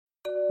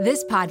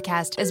This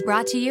podcast is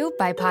brought to you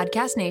by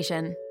Podcast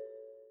Nation.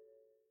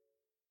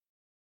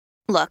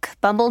 Look,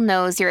 Bumble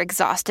knows you're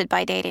exhausted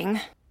by dating.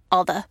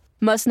 All the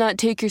must not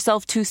take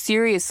yourself too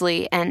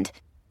seriously and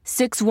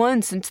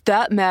 6'1" since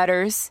that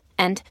matters.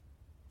 And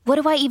what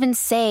do I even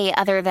say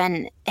other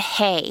than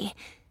hey?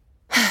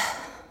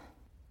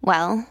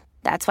 Well,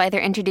 that's why they're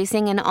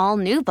introducing an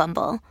all-new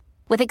Bumble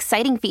with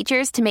exciting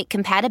features to make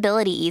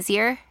compatibility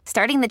easier,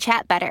 starting the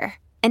chat better,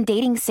 and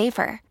dating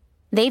safer.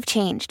 They've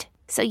changed,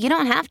 so you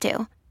don't have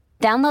to.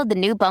 Download the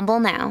new Bumble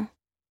now.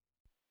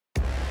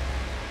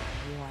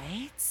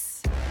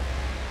 What?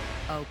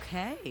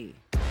 Okay.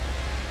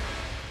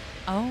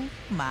 Oh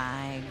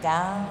my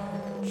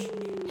gosh.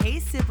 Hey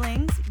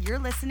siblings, you're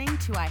listening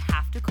to I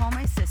Have to Call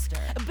My Sister.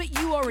 But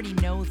you already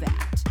know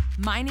that.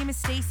 My name is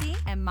Stacy.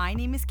 And my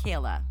name is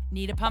Kayla.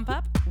 Need a pump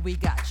up? We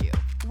got you.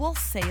 We'll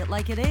say it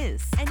like it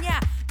is. And yeah,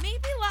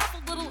 maybe laugh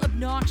a little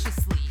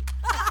obnoxiously.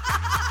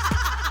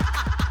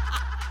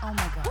 Oh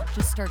my god,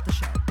 just start the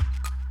show.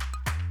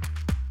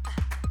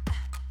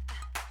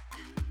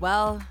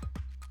 Well,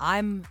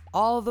 I'm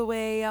all the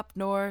way up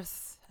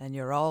north, and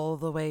you're all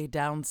the way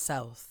down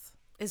south.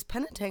 Is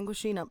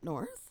Penetanguishene up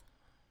north?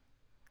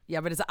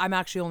 Yeah, but I'm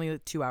actually only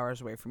 2 hours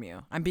away from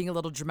you. I'm being a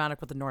little dramatic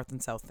with the north and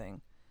south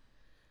thing.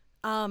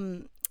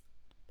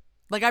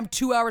 Like I'm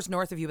 2 hours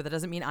north of you, but that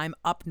doesn't mean I'm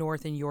up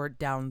north and you're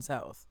down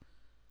south.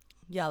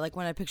 Yeah, like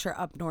when I picture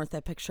up north, I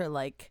picture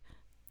like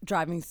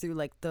driving through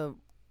like the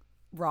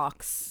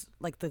rocks,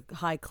 like the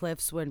high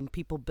cliffs when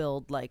people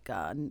build like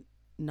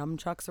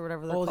nunchucks or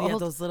whatever they're called. Oh, yeah,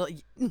 those little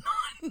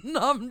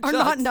nunchucks. Or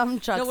not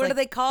nunchucks. No, what are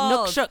they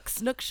called?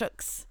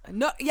 Nookshooks.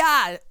 No,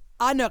 yeah,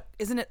 Anuk.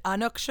 Isn't it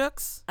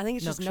Anukshuks? I think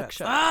it's just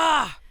Nookshook.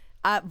 Ah!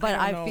 But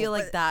I know, feel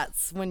like but-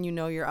 that's when you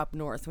know you're up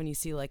north, when you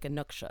see like a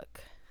Nookshook.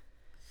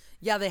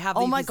 Yeah, they have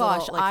Oh these my little,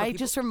 gosh, like, for I people-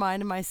 just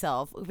reminded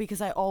myself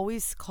because I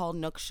always call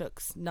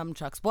Nookshooks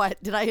nunchucks.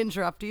 What? Did I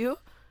interrupt you?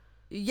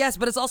 Yes,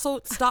 but it's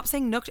also, stop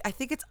saying Nook. I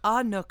think it's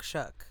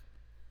Anukshuk.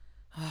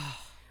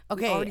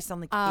 Okay. We already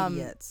sound like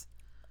idiots.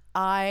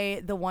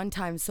 The one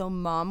time, so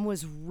mom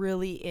was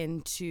really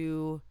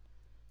into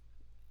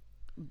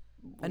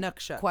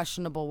Anukshuk.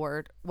 questionable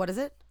word. What is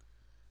it?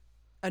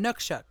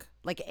 Anukshuk.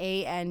 Like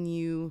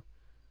ANU.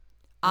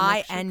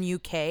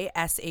 INUKSHUK.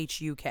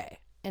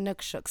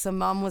 Inukshuk. So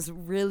mom was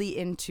really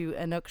into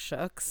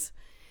Inukshuks.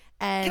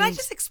 And Can I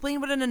just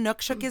explain what an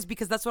Anukshuk is?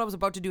 Because that's what I was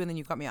about to do, and then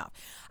you cut me off.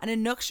 An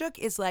Anukshuk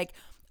is like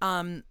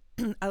a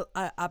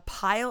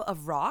pile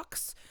of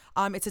rocks.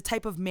 It's a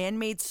type of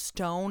man-made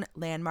stone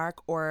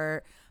landmark,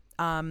 or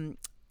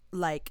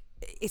like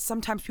it's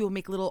sometimes people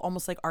make little,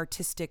 almost like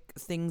artistic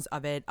things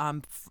of it.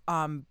 And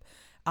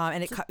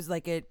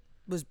it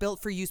was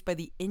built for use by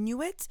the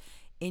Inuit,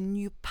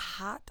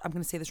 Inupat. I'm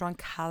going to say this wrong.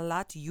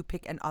 Kalat,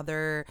 Yupik, and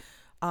other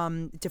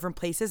different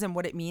places. And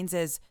what it means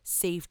is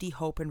safety,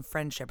 hope, and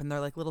friendship. And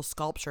they're like little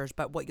sculptures.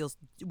 But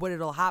what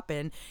it'll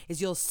happen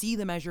is you'll see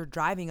them as you're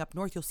driving up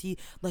north. You'll see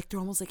like they're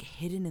almost like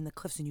hidden in the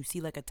cliffs, and you see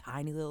like a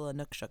tiny little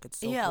Anukshuk. It's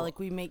so cool. like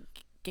we make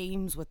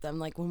games with them,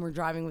 like when we're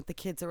driving with the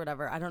kids or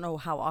whatever. I don't know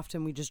how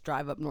often we just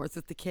drive up north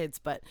with the kids,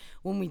 but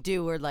when we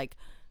do, we're like,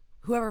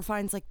 whoever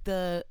finds like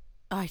I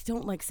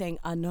don't like saying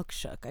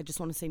Anukshuk. I just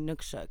want to say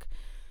Nookshuk.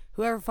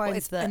 Whoever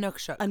finds the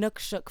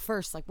Anukshuk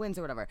first, like, wins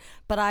or whatever.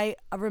 But I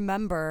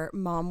remember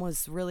mom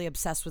was really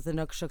obsessed with the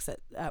Nookshuks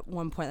at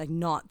one point, like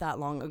not that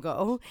long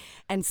ago.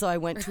 And so I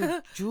went to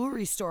a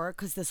jewelry store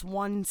because this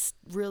one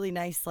really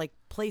nice like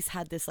place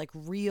had this like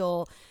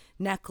real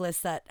necklace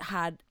that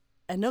had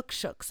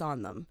Anukshuks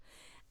on them.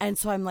 And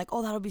so I'm like,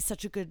 oh, that'll be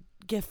such a good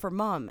gift for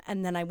mom.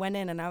 And then I went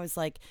in and I was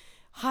like,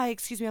 hi,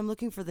 excuse me, I'm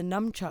looking for the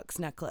Nunchucks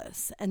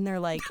necklace. And they're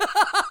like,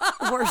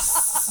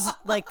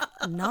 like,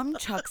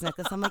 Nunchucks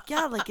necklace? I'm like,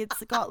 yeah, like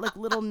it's got like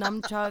little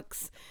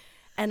nunchucks.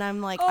 And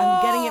I'm like,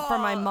 I'm getting it for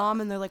my mom.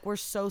 And they're like, we're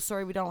so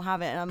sorry we don't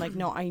have it. And I'm like,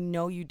 no, I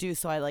know you do.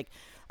 So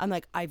I'm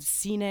like, I've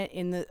seen it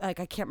in the, like,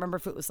 I can't remember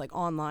if it was like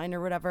online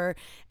or whatever.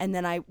 And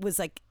then I was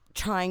like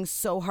trying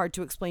so hard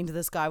to explain to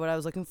this guy what I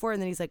was looking for.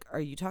 And then he's like, are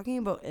you talking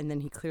about, and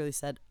then he clearly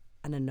said,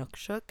 an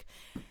Anukshuk.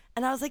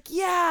 And I was like,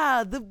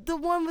 yeah, the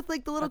one with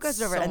like the little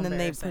guys over. And then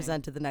they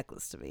presented the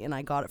necklace to me and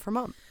I got it for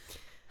mom.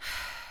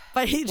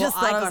 But he just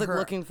thought I was like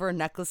looking for a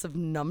necklace of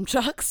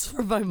nunchucks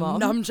for my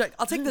mom. Nunchuck.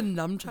 I'll take the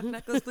nunchuck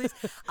necklace, please.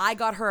 I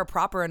got her a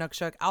proper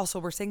Anukshuk.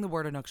 Also, we're saying the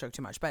word Anukshuk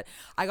too much, but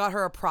I got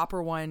her a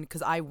proper one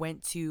because I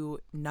went to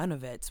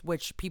Nunavut,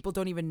 which people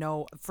don't even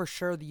know. For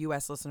sure, the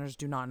U.S. listeners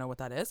do not know what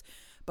that is.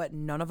 But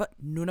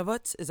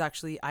Nunavut is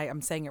actually,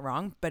 I'm saying it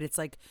wrong, but it's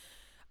like,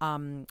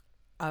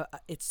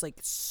 it's like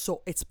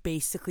so. It's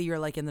basically you're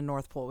like in the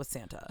North Pole with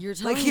Santa. You're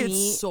telling like, me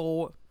it's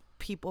so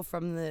people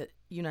from the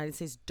United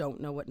States don't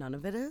know what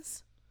Nunavut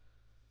is?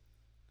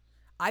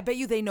 I bet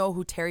you they know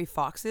who Terry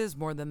Fox is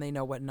more than they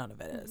know what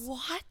Nunavut is.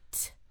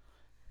 What?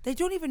 They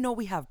don't even know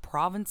we have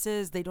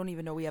provinces. They don't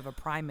even know we have a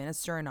prime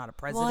minister and not a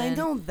president. Well, I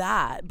know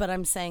that, but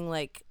I'm saying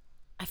like,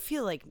 I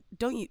feel like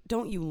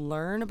don't you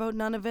learn about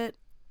Nunavut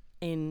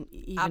even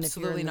if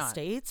you're in the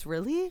States?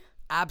 Really?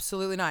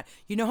 Absolutely not.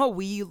 You know how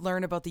we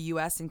learn about the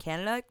U.S. and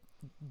Canada?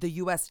 The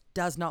U.S.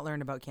 does not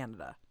learn about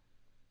Canada.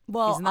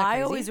 Well, Isn't that I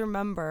crazy? always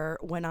remember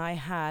when I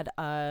had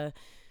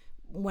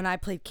when I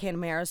played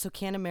Canamera. So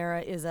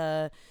Canamera is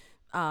a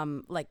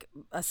like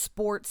a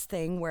sports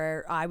thing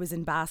where I was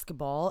in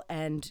basketball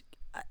and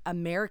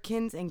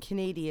Americans and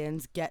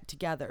Canadians get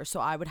together. So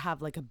I would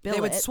have like a billet.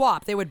 They would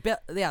swap. They would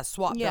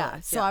swap. Yeah.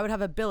 billets, So I would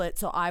have a billet.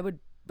 So I would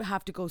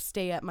have to go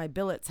stay at my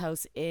billet's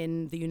house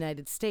in the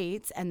United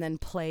States and then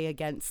play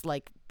against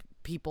like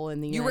people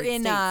in the You United were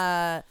in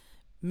States.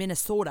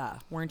 Minnesota,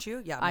 weren't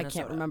you? Yeah, I Minnesota.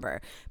 can't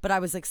remember, but I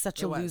was like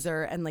such a It was.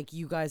 loser, and like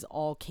you guys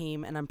all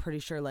came, and I'm pretty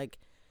sure like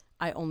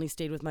I only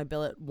stayed with my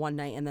billet one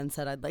night, and then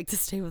said I'd like to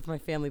stay with my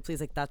family,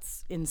 please. Like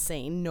that's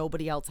insane.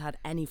 Nobody else had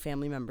any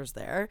family members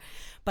there,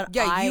 but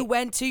Yeah, you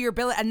went to your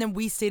billet, and then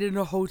we stayed in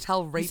a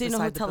hotel right stayed beside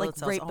in a hotel the like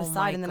billet right cells. Oh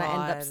beside, my and then I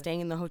ended up God. staying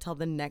in the hotel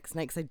the next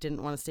night because I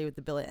didn't want to stay with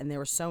the billet, and they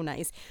were so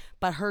nice.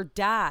 But her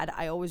dad,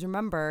 I always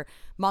remember,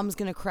 Mom's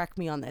gonna correct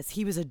me on this.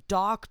 He was a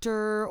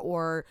doctor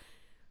or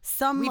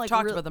some. We've like,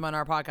 talked real- about them on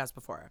our podcast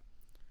before.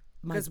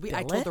 My Because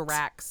I told the billet?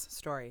 Rax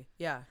story.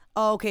 Yeah.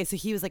 Oh, okay. So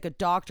he was like a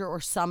doctor or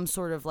some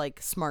sort of like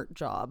smart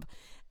job.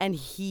 And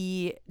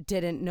he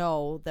didn't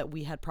know that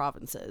we had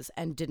provinces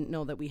and didn't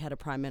know that we had a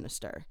prime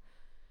minister.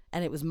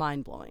 And it was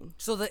mind blowing.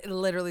 So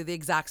literally the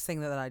exact thing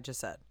that I just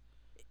said.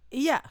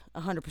 Yeah,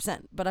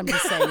 100%. But I'm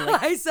just saying,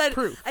 like, I said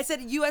proof. I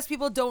said U.S.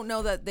 people don't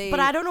know that they. But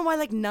I don't know why,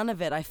 like, none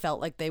of it I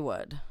felt like they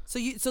would. So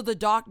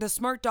the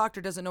smart doctor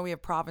doesn't know we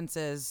have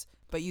provinces,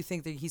 but you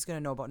think that he's going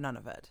to know about none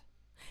of it.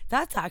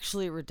 That's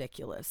actually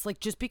ridiculous. Like,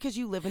 just because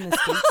you live in the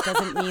States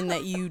doesn't mean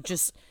that you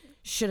just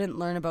shouldn't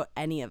learn about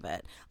any of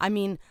it. I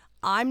mean,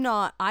 I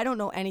don't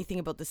know anything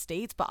about the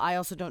States, but I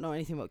also don't know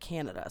anything about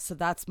Canada. So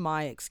that's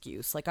my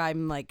excuse. Like,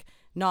 I'm like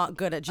not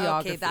good at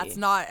geography. Okay, that's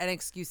not an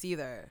excuse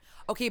either.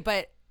 Okay,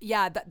 but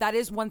yeah, that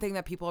is one thing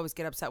that people always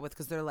get upset with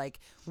because they're like,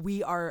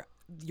 we are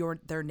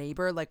their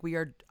neighbor, like we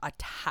are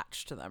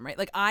attached to them, right?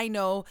 Like I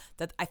know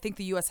that I think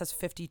the U.S. has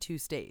 52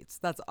 states.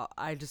 That's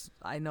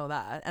I know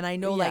that, and I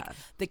know like Yeah.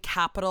 the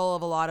capital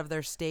of a lot of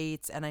their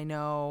states, and I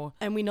know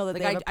And we know that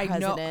like, they have a I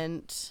know-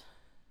 president.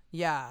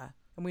 yeah,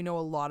 and we know a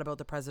lot about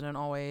the president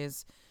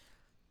always.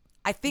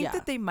 I think Yeah.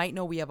 that they might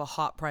know we have a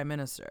hot prime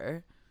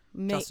minister.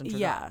 Justin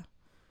Trudeau.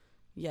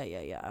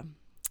 Yeah.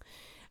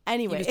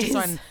 Anyway, He was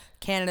just on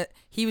Canada.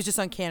 He was just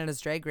on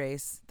Canada's Drag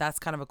Race. That's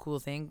kind of a cool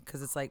thing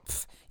because it's like,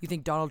 you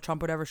think Donald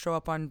Trump would ever show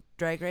up on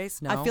Drag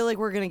Race? No. I feel like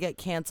we're gonna get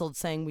canceled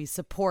saying we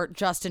support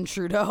Justin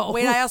Trudeau.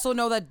 Wait, I also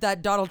know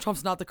that Donald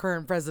Trump's not the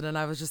current president.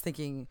 I was just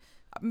thinking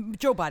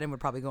Joe Biden would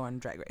probably go on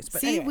Drag Race.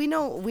 But See, anyway.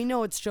 we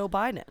know it's Joe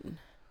Biden.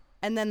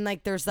 And then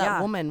like there's that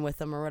Yeah. woman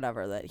with him or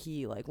whatever that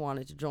he like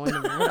wanted to join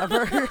him or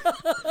whatever.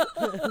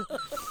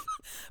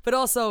 But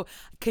also,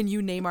 can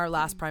you name our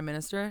last prime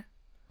minister?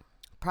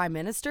 Prime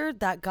Minister,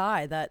 that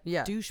guy, that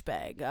Yeah.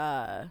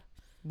 douchebag.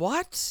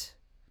 What?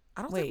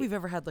 I don't Wait. think we've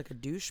ever had like a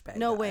douchebag.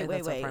 No, guy wait.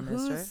 that's our prime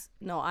minister. Who's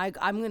no?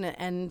 I'm gonna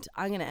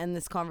end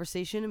this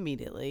conversation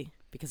immediately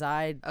because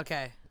I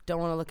Okay. don't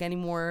want to look any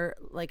more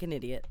like an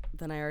idiot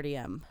than I already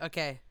am.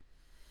 Okay.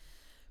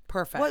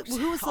 Perfect. What?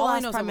 Who was the All I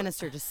last know is prime that-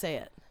 minister? Just say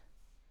it.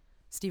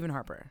 Stephen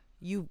Harper.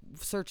 You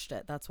searched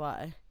it. That's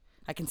why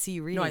I can see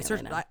you reading. No, I it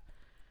searched. right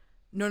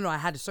now. No, I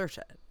had to search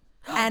it.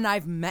 And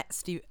I've met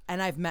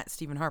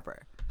Stephen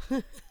Harper.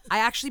 I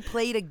actually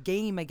played a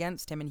game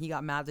against him, and he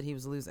got mad that he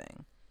was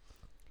losing.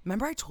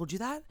 Remember, I told you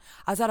that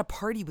I was at a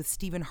party with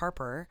Stephen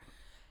Harper,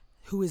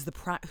 who is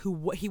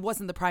he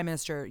wasn't the prime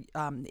minister.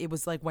 It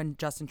was like when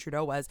Justin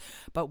Trudeau was,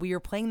 but we were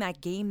playing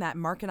that game that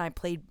Mark and I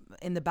played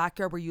in the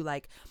backyard, where you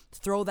like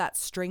throw that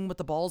string with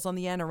the balls on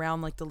the end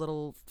around like the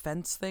little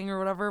fence thing or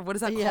whatever. What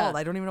is that Yeah. called?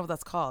 I don't even know what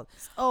that's called.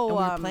 Oh, and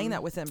we were playing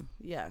that with him.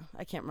 Yeah,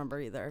 I can't remember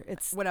either.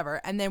 It's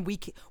Whatever, and then we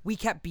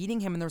kept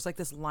beating him, and there was like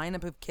this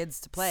lineup of kids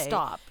to play.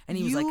 stop. And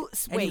he was like,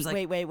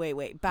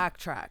 wait.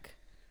 Backtrack.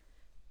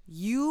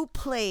 You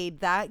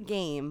played that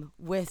game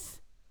with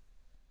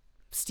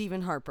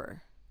Stephen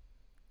Harper.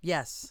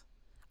 yes,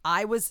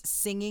 I was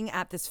singing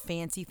at this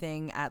fancy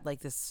thing at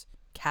like this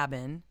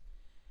cabin.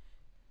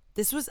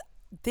 This was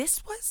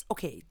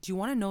okay. Do you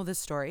want to know this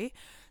story?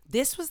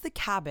 This was the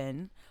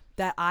cabin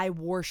that I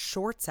wore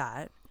shorts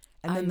at.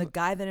 And then the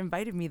guy that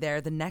invited me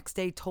there the next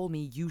day told me,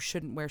 you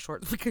shouldn't wear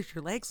shorts because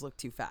your legs look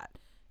too fat.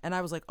 And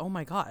I was like, oh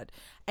my God.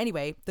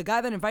 Anyway, the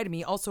guy that invited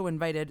me also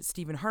invited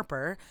Stephen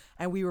Harper,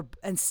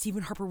 and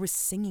Stephen Harper was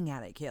singing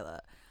at it, Kayla.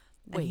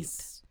 And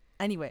Wait.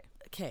 Anyway.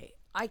 Okay.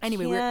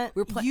 Anyway,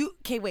 we're playing.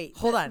 Okay, wait.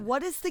 Hold on.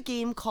 What is the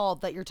game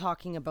called that you're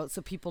talking about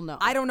so people know?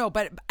 I don't know,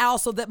 but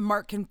also that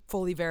Mark can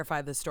fully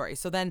verify this story.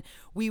 So then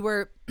we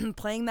were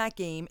playing that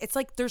game. It's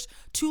like there's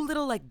two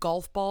little like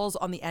golf balls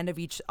on the end of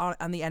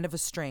on the end of a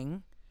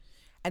string,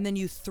 and then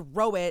you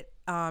throw it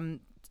I don't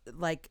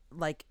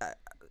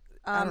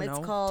it's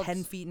know, called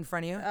 10 feet in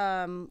front of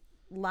you.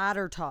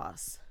 ladder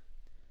toss.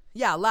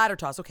 Yeah, ladder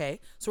toss. Okay,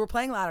 so we're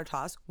playing ladder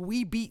toss.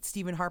 We beat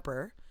Stephen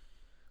Harper.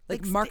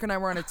 Like Mark and I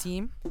were on a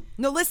team.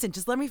 No, listen,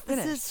 just let me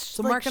finish. This is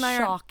so like Mark and I are.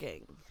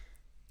 shocking.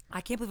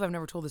 I can't believe I've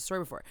never told this story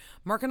before.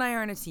 Mark and I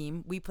are on a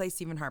team. We play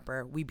Stephen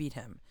Harper. We beat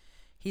him.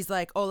 He's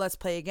like, oh, let's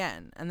play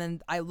again. And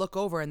then I look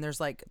over and there's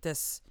like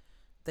this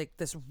like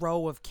this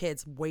row of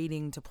kids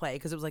waiting to play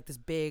because it was like this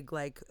big,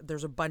 like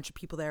there's a bunch of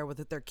people there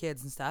with their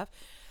kids and stuff.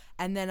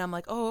 And then I'm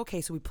like, oh,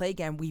 okay, so we play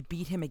again. We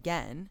beat him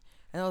again.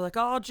 And I was like,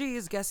 oh,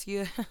 geez, guess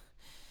you're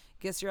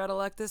out of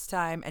luck this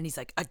time. And he's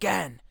like,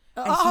 again.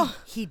 And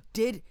he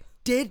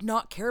did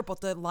not care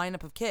about the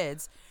lineup of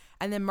kids.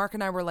 And then Mark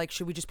and I were like,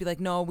 should we just be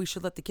like, no, we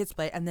should let the kids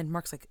play. And then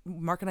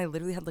Mark and I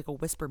literally had like a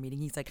whisper meeting.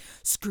 He's like,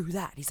 screw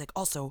that. He's like,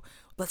 also,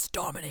 let's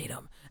dominate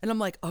him. And I'm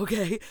like,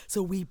 okay.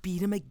 So we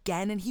beat him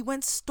again and he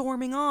went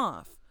storming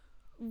off.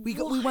 We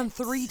won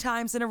 3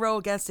 times in a row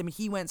against him.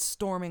 He went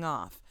storming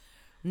off.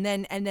 And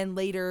then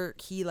later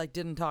he like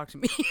didn't talk to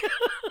me.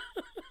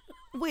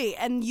 Wait,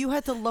 and you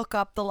had to look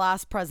up the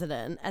last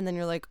president, and then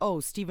you're like, oh,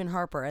 Stephen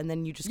Harper, and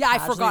then you just I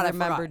remembered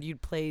forgot.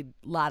 You'd played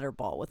ladder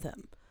ball with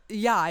him.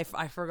 Yeah,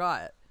 I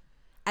forgot.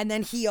 And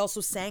then he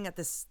also sang at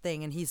this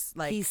thing, and he's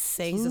like, he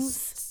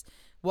sings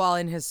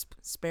in his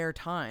spare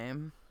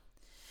time.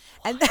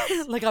 And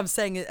then, like, I'm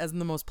saying it as in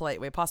the most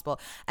polite way possible.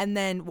 And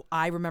then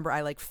I remember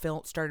I like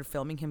started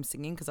filming him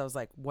singing because I was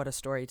like, what a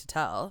story to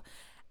tell.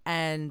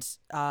 And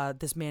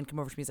this man came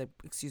over to me. He's like,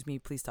 excuse me,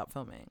 please stop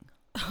filming.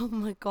 Oh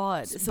my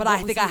God. So but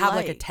I think I have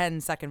like a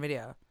 10-second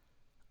video.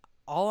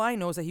 All I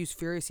know is that he was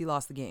furious he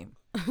lost the game.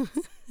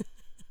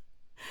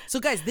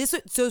 So guys,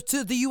 so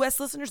to the US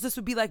listeners, this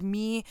would be like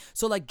me.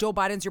 So like Joe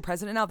Biden's your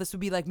president now. This would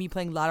be like me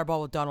playing ladder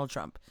ball with Donald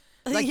Trump.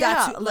 Like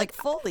yeah, that's like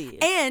fully.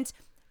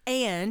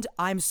 And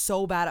I'm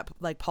so bad at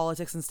like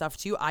politics and stuff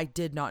too. I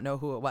did not know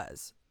who it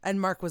was. And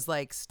Mark was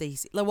like,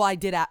 Stacey. Well, I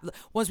did.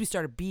 Once we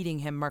started beating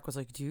him, Mark was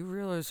like, do you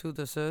realize who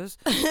this is?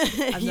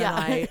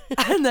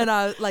 And then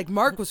I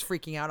Mark was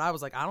freaking out. I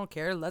was like, I don't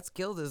care. Let's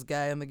kill this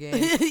guy in the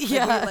game.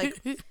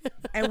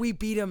 And we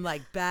beat him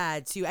like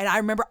bad too. And I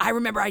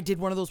remember I did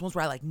one of those ones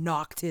where I like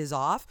knocked his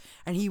off,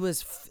 and he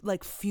was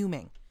like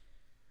fuming.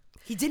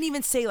 He didn't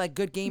even say like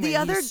good game. The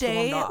other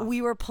day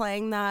we were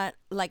playing that,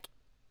 like,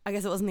 I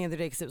guess it wasn't the other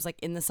day because it was like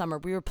in the summer.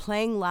 We were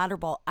playing ladder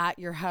ball at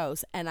your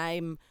house, and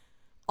I'm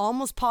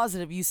almost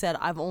positive you said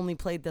I've only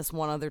played this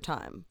one other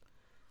time,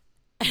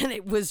 and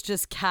it was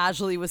just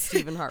casually with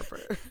Stephen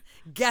Harper.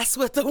 Guess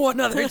what the one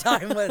other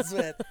time was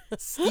with?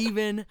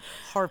 Stephen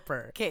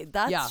Harper. Okay,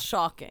 that's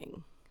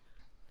shocking.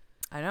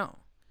 I know.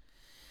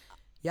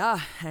 Yeah,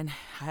 and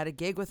I had a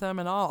gig with him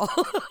and all.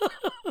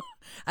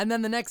 And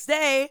then the next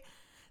day,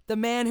 the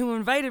man who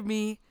invited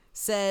me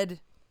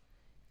said,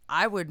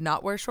 I would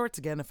not wear shorts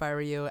again if I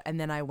were you. And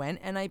then I went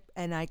and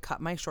I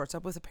cut my shorts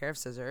up with a pair of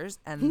scissors,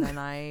 and then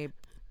I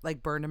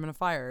like burned him in a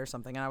fire or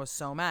something, and I was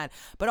so mad.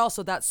 But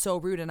also that's so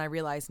rude, and I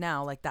realize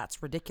now like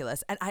that's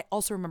ridiculous. And I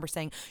also remember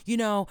saying,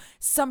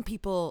 some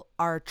people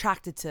are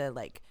attracted to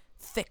like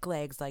thick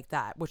legs like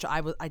that, which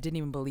I didn't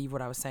even believe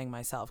what I was saying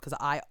myself, because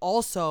I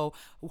also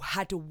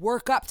had to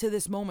work up to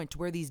this moment to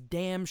wear these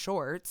damn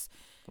shorts.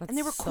 And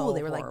they were cool.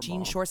 They were like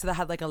jean shorts that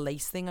had like a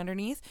lace thing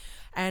underneath,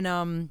 and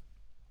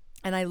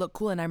I looked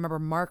cool. And I remember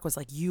Mark was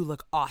like, you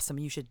look awesome,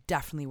 you should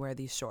definitely wear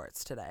these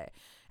shorts today.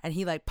 And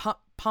he like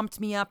pumped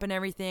me up and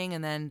everything.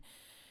 And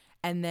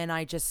then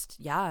I just,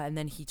 and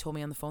then he told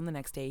me on the phone the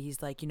next day,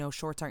 he's like,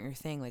 shorts aren't your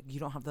thing. Like, you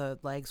don't have the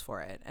legs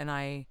for it. And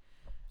I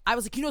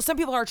was like, some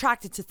people are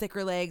attracted to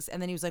thicker legs. And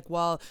then he was like,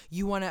 well,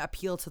 you want to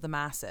appeal to the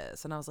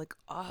masses. And I was like,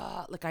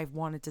 like I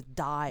wanted to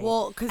die.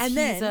 Well,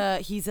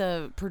 because he's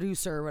a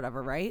producer or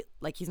whatever, right?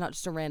 Like, he's not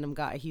just a random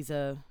guy. He's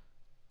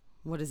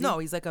what is he? No,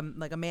 he's like a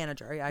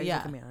manager. Yeah, he's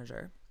like a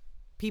manager.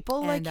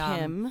 People like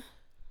him,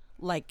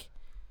 like,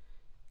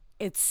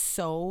 it's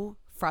so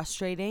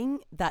frustrating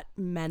that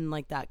men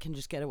like that can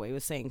just get away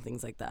with saying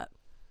things like that.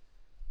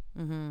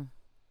 Mm-hmm.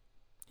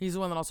 He's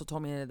the one that also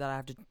told me that I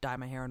have to dye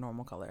my hair a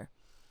normal color.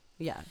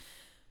 Yeah.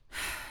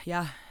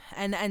 Yeah.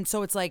 And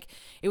so it's like,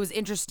 it was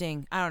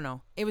interesting. I don't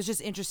know. It was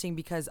just interesting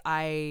because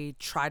I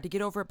tried to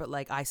get over it, but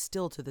like I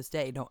still to this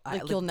day don't.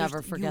 Like, you'll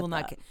never forget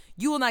that.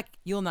 You will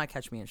not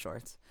catch me in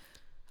shorts.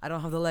 I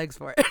don't have the legs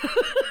for it.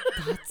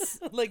 That's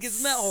like,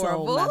 isn't that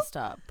horrible? So messed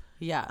up.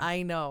 Yeah.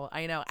 I know.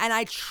 And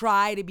I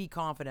try to be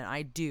confident.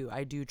 I do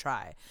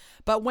try.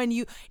 But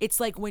it's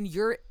like when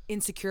you're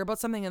insecure about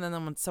something and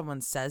then when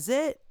someone says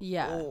it,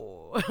 that's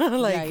horrible,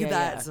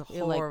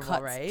 it like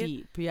cuts right?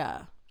 deep.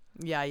 Yeah.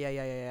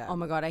 Yeah. Oh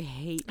my God, I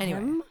hate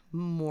him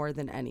more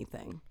than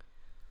anything.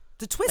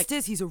 The twist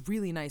is he's a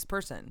really nice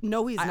person.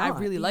 No, he's not. I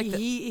really like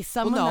that.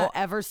 Someone that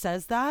ever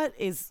says that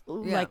is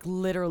like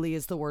literally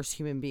is the worst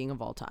human being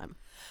of all time.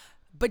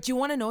 But you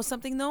want to know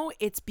something though?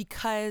 It's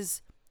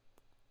because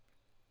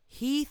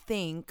he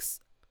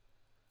thinks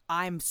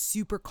I'm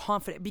super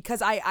confident,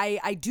 because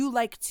I do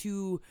like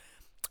to,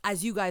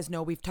 as you guys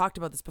know, we've talked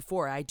about this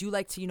before. I do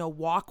like to,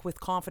 walk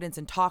with confidence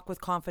and talk with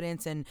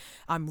confidence and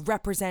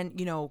represent,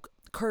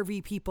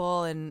 curvy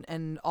people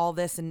and all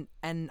this.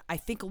 And I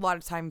think a lot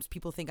of times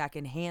people think I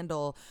can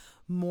handle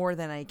more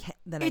than I can.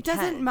 It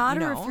doesn't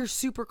matter if you're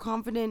super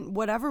confident,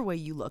 whatever way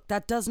you look.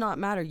 That does not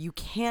matter. You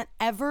can't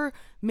ever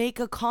make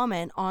a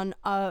comment on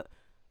a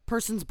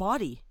person's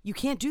body. You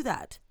can't do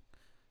that.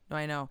 No,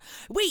 I know.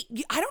 Wait,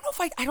 I don't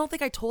know if I don't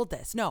think I told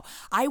this. No,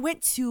 I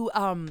went to,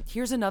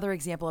 here's another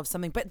example of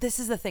something, but this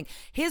is the thing.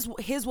 His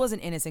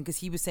wasn't innocent because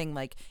he was saying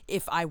like,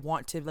 if I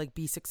want to like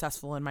be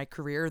successful in my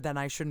career, then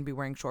I shouldn't be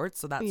wearing shorts.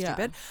 So that's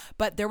stupid.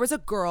 But there was a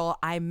girl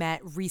I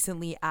met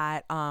recently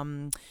at,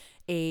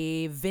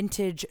 a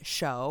vintage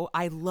show.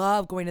 I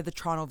love going to the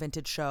Toronto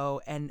Vintage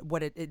Show, and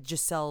what it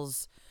just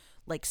sells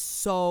like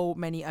so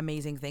many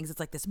amazing things. It's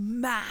like this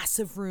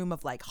massive room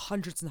of like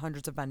hundreds and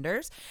hundreds of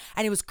vendors.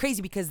 And it was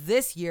crazy because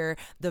this year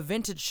the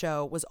vintage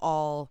show was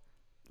all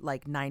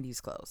like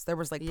 90s clothes. There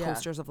was like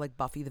posters of like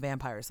Buffy the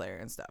Vampire Slayer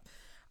and stuff.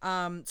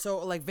 So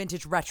like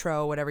vintage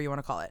retro, whatever you want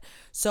to call it.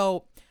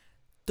 So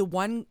the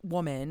one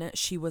woman,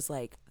 she was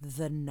like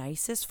the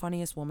nicest,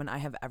 funniest woman I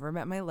have ever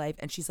met in my life.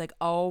 And she's like,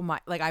 oh my,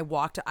 like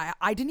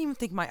I didn't even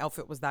think my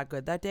outfit was that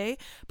good that day,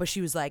 but she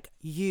was like,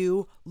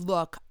 you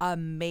look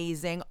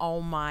amazing.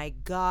 Oh my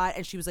God.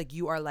 And she was like,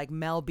 you are like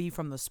Mel B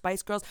from the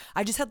Spice Girls.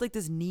 I just had like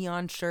this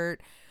neon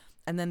shirt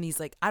and then these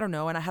like, I don't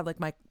know. And I had like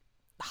my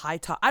high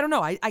top. I don't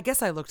know. I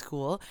guess I looked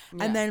cool.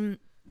 Yeah. And then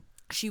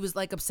she was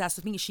like obsessed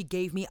with me. She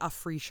gave me a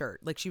free shirt.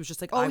 Like she was just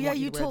like, I want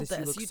you to wear this.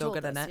 You look so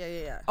good in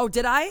it. Yeah. Oh,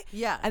 did I?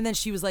 Yeah. And then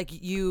she was like,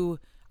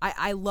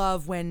 I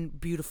love when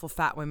beautiful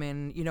fat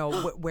women, you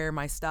know, wear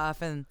my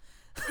stuff. And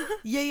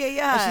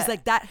yeah. And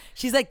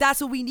she's like,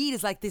 that's what we need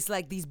is like this,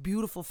 like these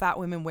beautiful fat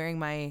women wearing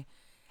my.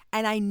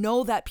 And I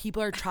know that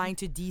people are trying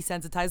to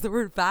desensitize the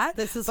word fat.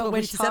 This is but what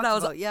when we she said it, I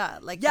was like,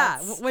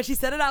 when she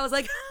said it, I was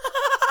like,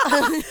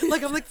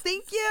 like I'm like,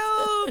 thank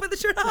you for the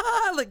shirt.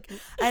 Like,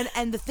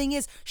 and the thing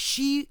is,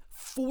 she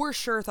for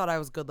sure thought I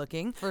was good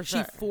looking. For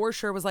sure. She for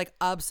sure was like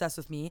obsessed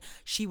with me.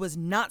 She was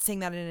not saying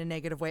that in a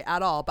negative way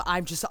at all, but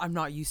I'm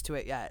not used to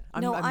it yet.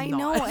 I'm know. And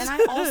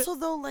I also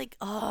though like,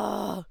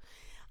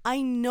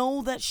 I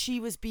know that she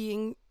was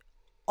being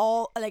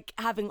all like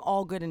having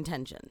all good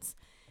intentions,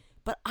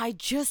 but I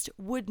just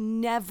would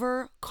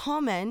never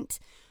comment.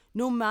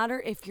 No matter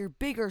if you're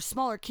big or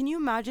smaller, can you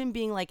imagine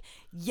being like,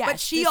 yes, but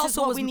she this also is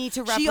what was, we need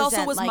to represent. She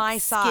also was like my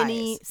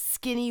size.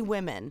 Skinny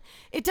women.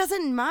 It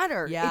doesn't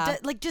matter. Yeah.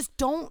 Like, just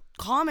don't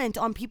comment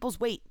on people's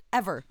weight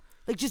ever.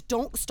 Like, just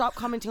don't stop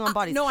commenting on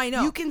bodies. No, I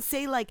know. You can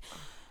say like,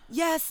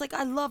 yes, like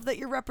I love that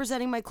you're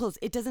representing my clothes.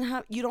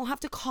 You don't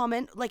have to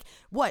comment. Like,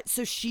 what?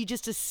 So she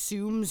just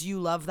assumes you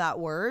love that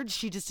word.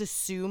 She just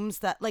assumes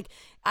that, like,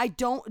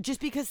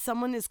 just because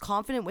someone is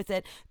confident with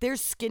it,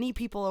 there's skinny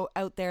people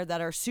out there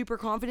that are super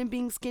confident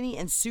being skinny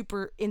and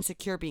super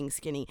insecure being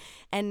skinny.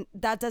 And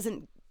that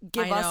doesn't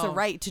give us a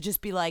right to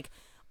just be like,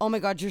 oh my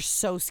God, you're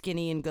so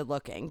skinny and good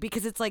looking.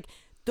 Because it's like,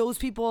 those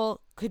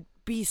people could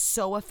be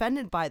so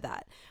offended by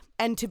that.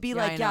 And to be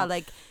like,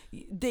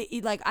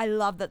 I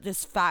love that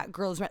this fat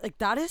girl is right. Like,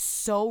 that is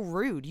so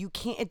rude. You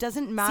can't, it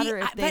doesn't matter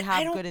if they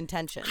have good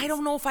intentions. I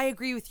don't know if I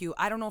agree with you.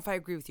 I don't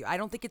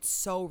think it's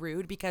so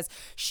rude because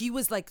she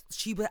was like,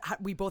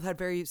 we both had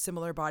very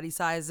similar body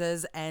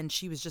sizes and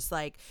she was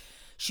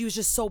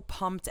just so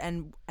pumped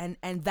and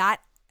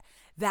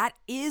that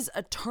is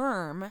a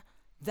term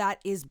that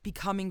is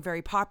becoming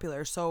very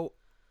popular. So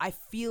I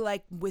feel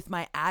like with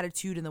my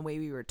attitude and the way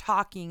we were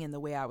talking and the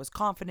way I was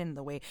confident and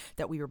the way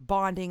that we were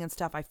bonding and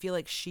stuff, I feel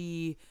like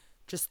she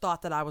just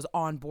thought that I was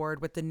on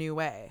board with the new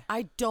way.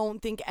 I don't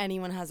think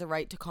anyone has a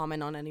right to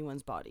comment on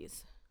anyone's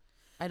bodies.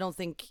 I don't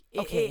think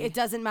it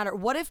doesn't matter.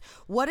 What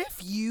if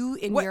you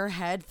in your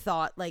head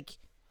thought like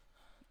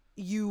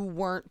you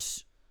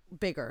weren't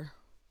bigger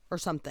or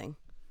something?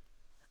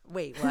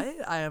 Wait, what?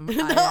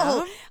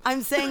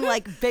 I'm saying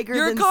like bigger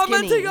You're than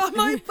skinny. You're commenting on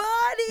my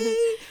body.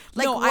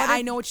 Like, no,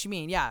 I know what you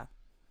mean. Yeah.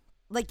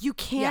 Like you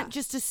can't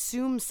just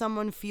assume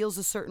someone feels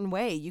a certain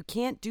way. You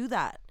can't do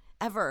that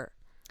ever.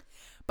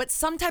 But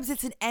sometimes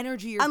it's an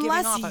energy you're giving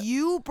off. Unless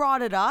you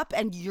brought it up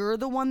and you're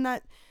the one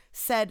that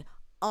said,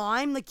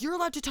 I'm like, you're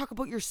allowed to talk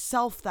about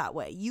yourself that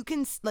way. You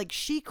can, like,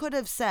 she could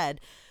have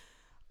said,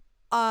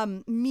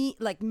 me,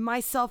 like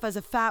myself as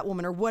a fat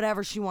woman or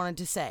whatever she wanted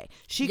to say.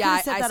 She could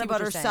have said that about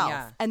herself.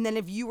 Saying, and then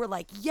if you were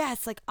like,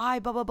 yes, like I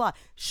blah, blah, blah,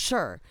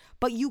 sure.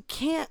 But you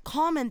can't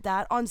comment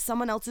that on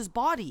someone else's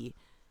body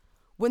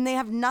when they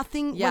have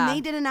nothing, when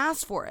they didn't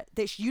ask for it.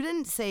 You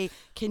didn't say,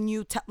 can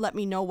you let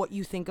me know what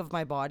you think of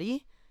my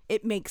body?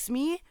 It makes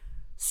me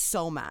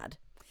so mad.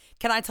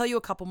 Can I tell you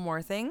a couple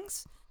more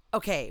things?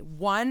 Okay,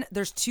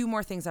 there's two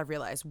more things I've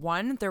realized.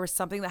 One, there was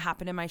something that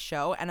happened in my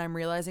show, and I'm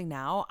realizing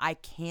now I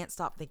can't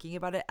stop thinking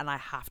about it, and I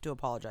have to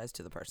apologize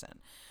to the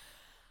person.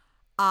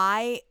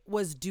 I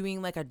was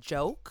doing like a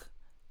joke,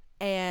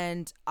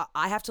 and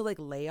I have to like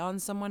lay on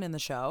someone in the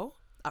show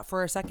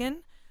for a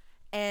second,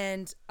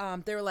 and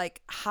they were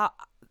like,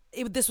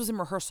 this was in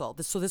rehearsal.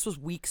 So this was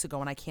weeks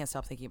ago, and I can't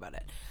stop thinking about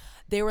it.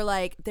 They were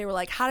like,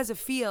 how does it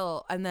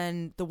feel? And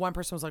then the one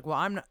person was like,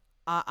 well,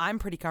 I'm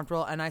pretty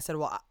comfortable. And I said,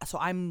 well, so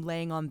I'm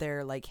laying on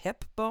their like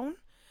hip bone.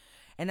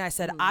 And I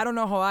said, I don't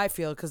know how I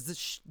feel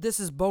because this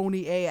is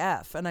bony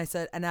AF. And I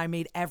said, and I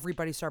made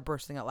everybody start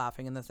bursting out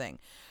laughing in the thing.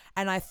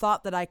 And I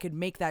thought that I could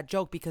make that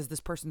joke because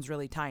this person's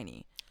really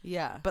tiny.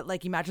 Yeah. But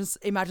like,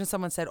 imagine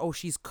someone said, "Oh,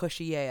 she's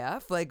cushy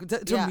AF." Like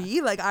to Yeah.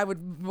 me, like I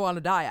would want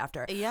to die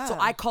after. Yeah. So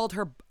I called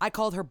her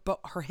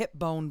her hip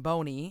bone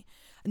bony.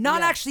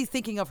 Not Yeah. actually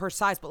thinking of her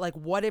size, but like,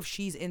 what if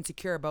she's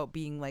insecure about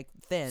being like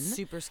thin,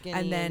 Super skinny,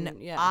 and then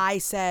and- yeah. I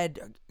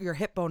said your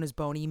hip bone is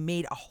bony,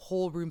 made a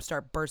whole room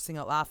start bursting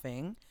out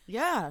laughing.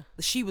 Yeah.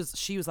 She was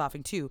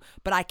laughing too,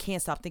 but I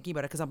can't stop thinking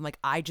about it because I'm like,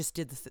 I just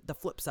did the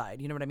flip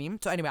side. You know what I mean?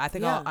 So anyway, I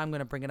think Yeah. I'm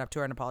gonna bring it up to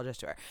her and apologize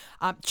to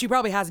her. She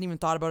probably hasn't even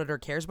thought about it or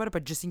cares about it,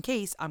 but just in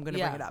case, I'm gonna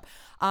bring Yeah. it up.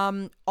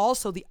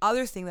 Also, the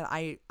other thing that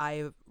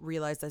I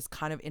realized is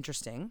kind of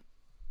interesting,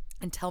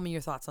 and tell me your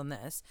thoughts on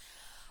this.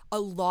 A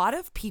lot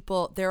of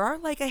people, there are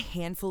like a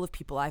handful of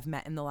people I've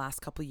met in the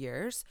last couple of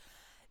years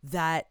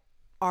that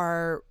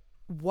are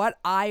what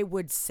I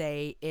would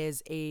say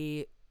is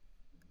a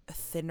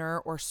thinner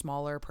or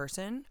smaller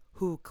person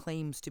who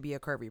claims to be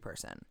a curvy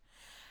person.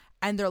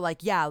 And they're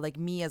like, yeah, like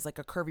me as like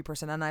a curvy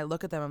person. And I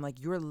look at them, I'm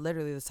like, you're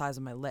literally the size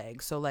of my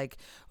leg. So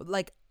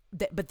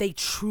but they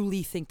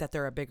truly think that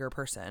they're a bigger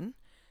person.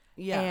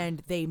 Yeah.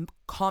 And they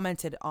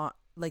commented on,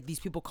 like, these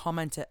people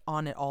commented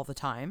on it all the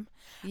time.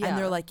 Yeah. And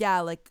they're like,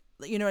 yeah, like,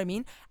 you know what I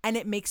mean? And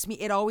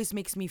it always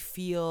makes me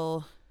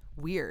feel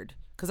weird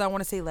because I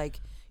want to say like,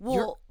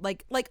 you're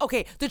like,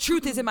 okay, the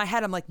truth is in my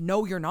head, I'm like,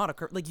 no, you're not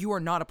you are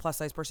not a plus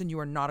size person. You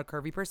are not a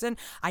curvy person.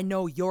 I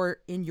know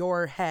in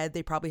your head,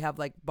 they probably have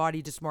like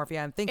body dysmorphia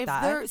and think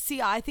that.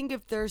 I think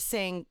if they're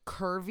saying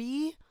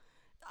curvy,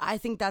 I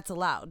think that's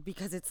allowed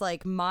because it's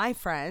like my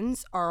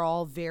friends are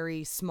all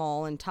very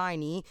small and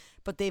tiny,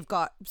 but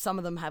some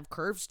of them have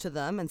curves to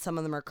them and some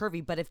of them are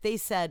curvy. But if they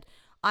said,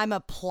 I'm a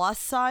plus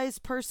size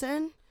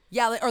person.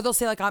 Yeah, like, or they'll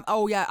say like,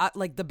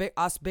 like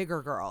us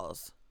bigger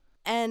girls.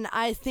 And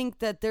I think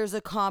that there's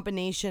a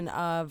combination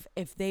of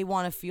if they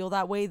want to feel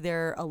that way,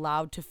 they're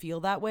allowed to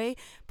feel that way.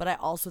 But I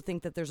also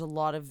think that there's a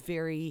lot of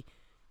very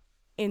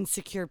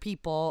insecure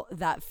people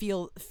that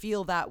feel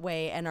that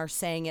way and are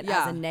saying it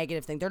as a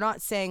negative thing. They're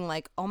not saying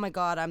like, oh my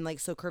God, I'm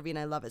like so curvy and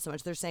I love it so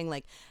much. They're saying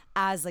like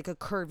as like a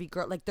curvy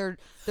girl, like they're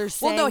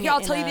saying. Well, no,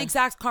 I'll tell you the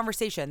exact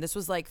conversation. This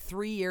was like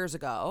 3 years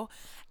ago,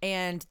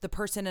 and the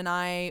person and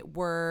I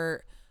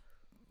were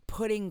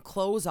putting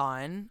clothes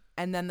on,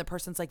 and then the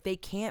person's like, they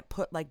can't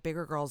put like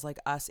bigger girls like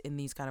us in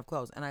these kind of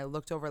clothes. And I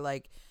looked over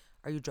like,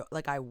 are you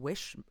like, I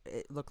wish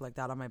it looked like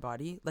that on my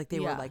body. Like they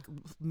were like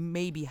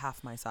maybe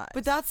half my size.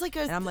 But that's like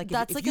and I'm like,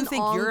 that's if like you an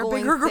think you're a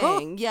ongoing bigger girl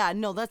thing. Yeah,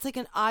 no, that's like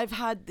I've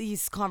had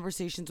these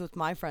conversations with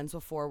my friends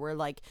before where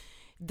like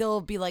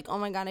they'll be like, oh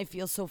my God, I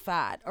feel so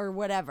fat or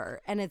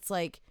whatever. And it's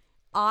like,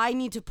 I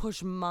need to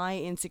push my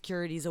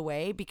insecurities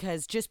away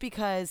because just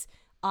because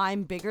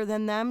I'm bigger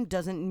than them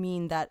doesn't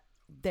mean that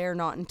they're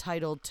not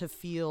entitled to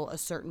feel a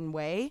certain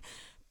way.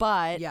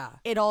 But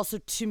it also,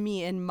 to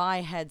me, in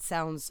my head,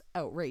 sounds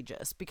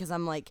outrageous because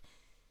I'm like,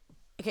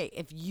 okay,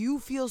 if you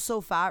feel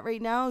so fat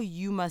right now,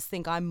 you must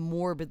think I'm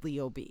morbidly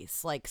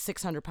obese, like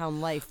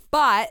 600-pound life.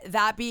 But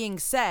that being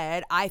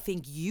said, I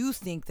think you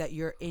think that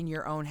you're in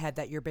your own head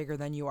that you're bigger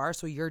than you are,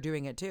 so you're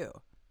doing it too.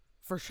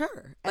 For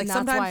sure. Like and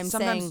that's why I'm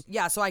saying,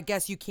 yeah, so I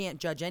guess you can't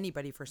judge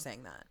anybody for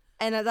saying that.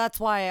 And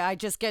that's why I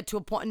just get to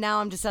a point. Now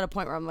I'm just at a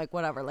point where I'm like,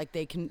 whatever. Like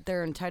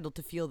they're entitled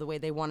to feel the way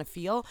they want to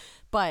feel.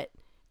 But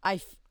I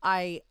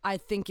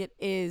think it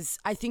is.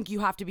 I think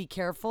you have to be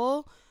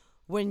careful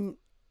when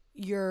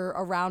you're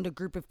around a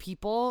group of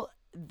people.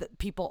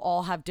 People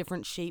all have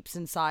different shapes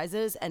and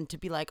sizes, and to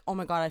be like, oh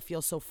my God, I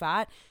feel so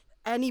fat.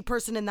 Any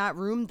person in that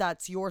room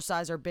that's your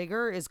size or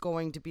bigger is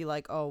going to be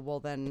like, oh well,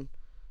 then.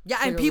 Yeah,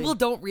 clearly. and people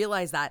don't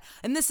realize that.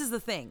 And this is the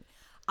thing.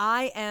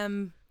 I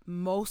am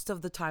most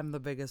of the time the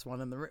biggest one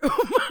in the room.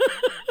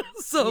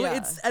 So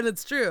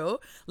it's true.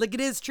 Like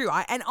it is true.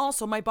 And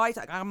also my body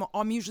type,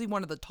 I'm usually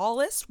one of the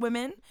tallest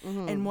women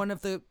and one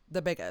of the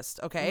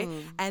biggest, okay?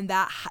 And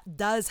that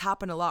does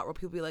happen a lot where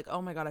people be like,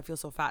 "Oh my God, I feel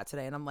so fat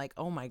today." And I'm like,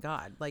 "Oh my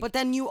God." Like, but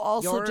then you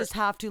also just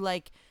have to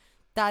like,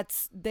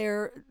 that's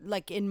their,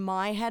 like in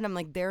my head, I'm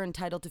like, they're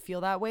entitled to feel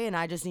that way, and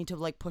I just need to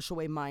like push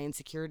away my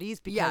insecurities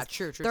because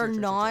they're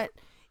not.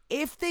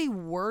 If they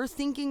were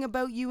thinking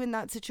about you in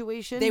that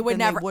situation, they would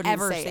never wouldn't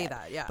ever say say it.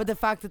 that. Yeah. But the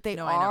fact that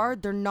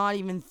they're not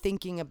even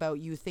thinking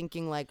about you,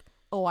 thinking like,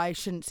 oh, I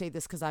shouldn't say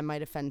this because I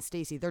might offend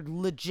Stacey. They're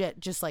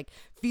legit just like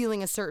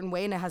feeling a certain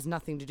way, and it has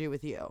nothing to do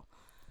with you.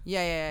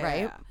 Yeah.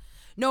 Right? Yeah.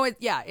 No,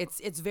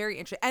 it's very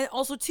interesting. And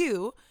also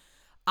too,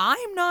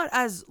 I'm not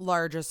as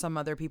large as some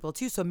other people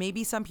too. So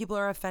maybe some people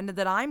are offended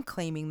that I'm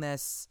claiming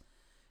this.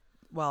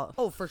 Well,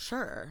 oh, for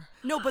sure.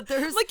 No, but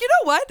there's like, you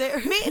know what?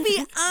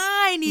 Maybe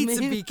I need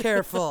to be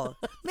careful.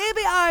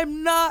 Maybe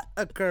I'm not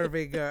a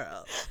curvy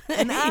girl,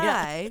 and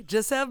I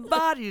just have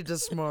body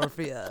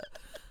dysmorphia.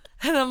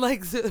 And I'm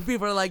like,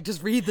 people are like,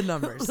 just read the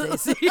numbers,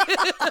 Stacey. Get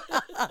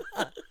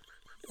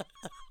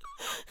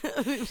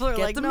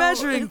the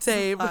measuring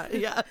tape.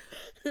 Yeah.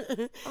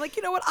 I'm like,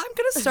 you know what? I'm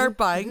gonna start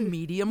buying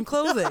medium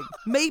clothing,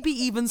 maybe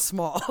even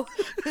small.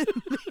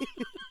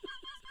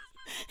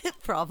 It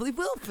probably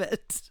will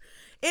fit.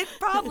 It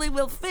probably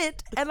will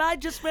fit, and I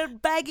just wear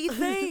baggy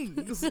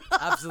things.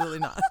 Absolutely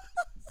not.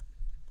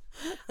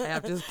 I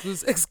have to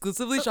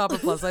exclusively shop at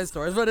plus size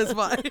stores, but it's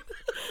fine.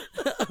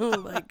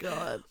 Oh my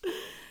God.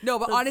 No,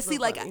 but That's honestly,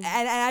 so like, funny.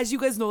 and as you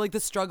guys know, like the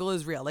struggle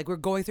is real. Like we're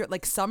going through it.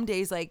 Like some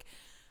days, like,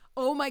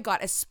 oh my God,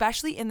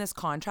 especially in this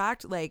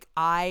contract, like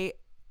I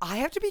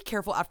have to be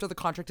careful after the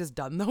contract is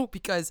done though,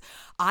 because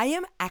I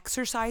am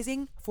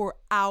exercising for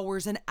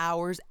hours and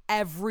hours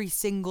every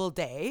single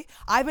day.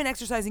 I've been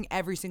exercising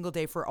every single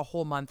day for a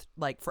whole month,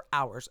 like for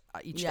hours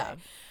each Yeah.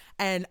 day.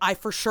 And I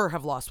for sure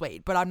have lost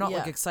weight, but I'm not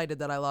like Yeah. excited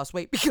that I lost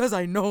weight because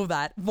I know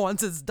that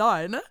once it's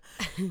done,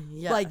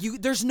 Yeah. like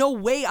there's no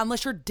way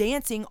unless you're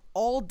dancing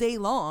all day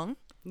long.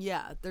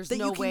 Yeah, there's that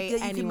no you can- way that you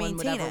can anyone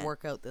would maintain ever it.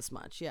 work out this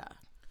much. Yeah.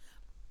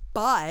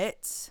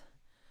 But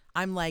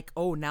I'm like,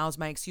 oh, now's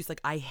my excuse.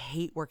 Like I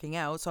hate working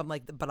out, so I'm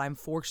like, but I'm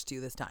forced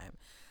to this time.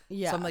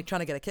 Yeah. So I'm like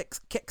trying to get a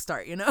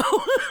kickstart, you know?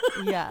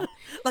 Yeah.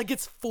 Like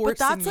it's But forcing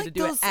that's me like to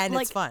do those, it, and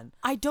like, it's fun.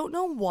 I don't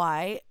know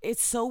why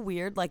it's so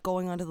weird. Like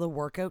going onto the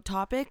workout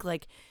topic,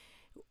 like,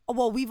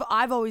 well,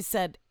 I've always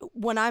said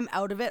when I'm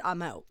out of it,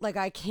 I'm out. Like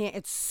I can't.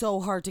 It's so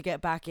hard to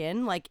get back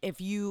in. Like if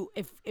you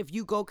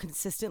go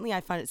consistently, I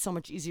find it so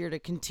much easier to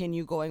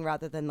continue going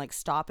rather than like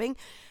stopping.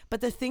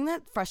 But the thing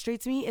that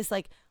frustrates me is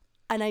like,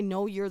 and I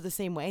know you're the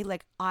same way.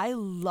 Like I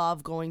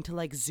love going to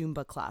like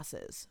Zumba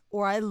classes,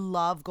 or I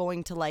love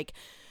going to like.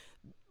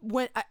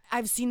 When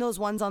I've seen those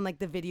ones on like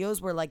the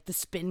videos where like the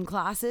spin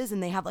classes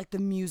and they have like the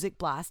music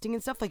blasting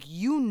and stuff, like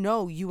you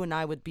and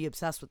I would be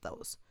obsessed with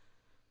those.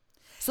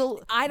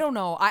 So I don't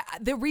know.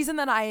 The reason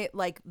that I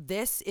like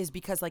this is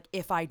because like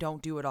if I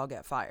don't do it, I'll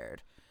get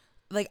fired.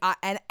 Like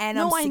I'm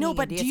no, I singing know, and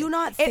but do you dancing.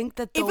 not think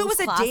that those if it was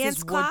a classes dance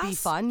would class, be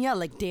fun? Yeah,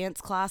 like dance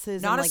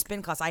classes. not and a like,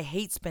 spin class. I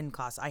hate spin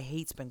class. Have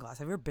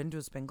you ever been to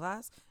a spin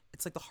class?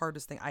 It's like the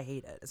hardest thing. I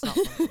hate it. It's not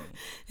fun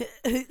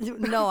for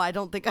me. No, I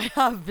don't think I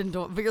have been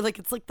doing. But you're like,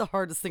 it's like the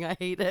hardest thing. I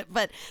hate it,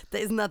 but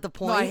isn't that the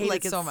point? No, I hate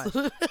like, it so it's-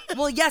 much.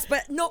 Well, yes,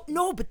 but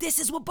no, but this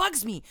is what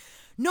bugs me.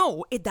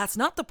 No, that's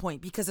not the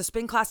point, because a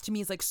spin class to me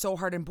is like so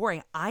hard and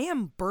boring. I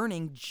am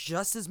burning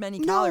just as many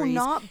No, calories.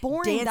 not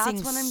boring. dancing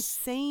That's what I'm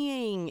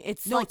saying.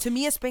 It's No, like to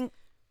me a spin.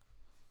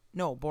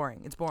 No,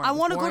 boring. It's boring. I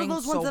want to go to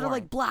those ones that are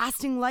like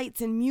blasting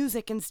lights and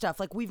music and stuff.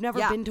 Like we've never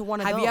been to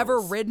one of those. Have you ever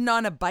ridden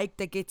on a bike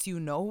that gets you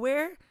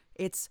nowhere?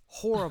 It's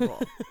horrible.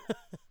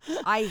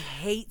 I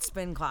hate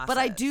spin classes. But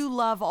I do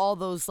love all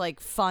those like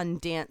fun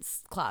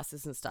dance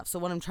classes and stuff. So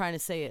what I'm trying to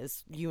say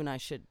is you and I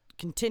should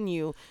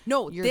continue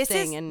your this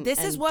thing is and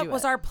this is and what do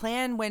was it. our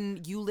plan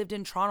when you lived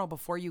in Toronto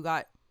before you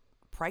got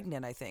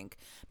pregnant, I think.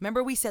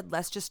 Remember we said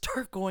let's just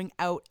start going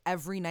out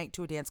every night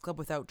to a dance club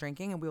without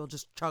drinking, and we will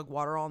just chug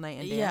water all night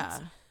and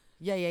dance.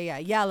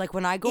 Yeah. Like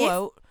when I go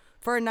out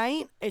for a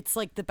night, it's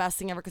like the best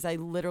thing ever because I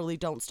literally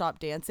don't stop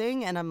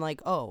dancing, and I'm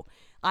like, oh,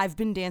 I've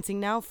been dancing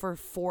now for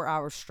 4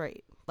 hours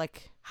straight.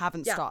 Like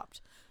haven't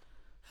stopped.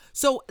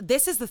 So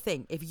this is the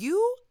thing. If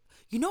you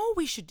know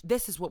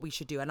this is what we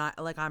should do, and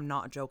I'm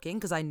not joking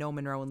because I know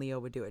Monroe and Leo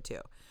would do it too.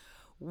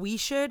 We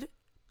should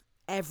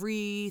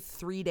every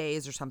 3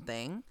 days or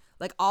something.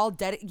 Like I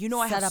Set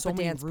have up so a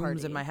many dance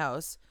rooms in party. my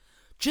house.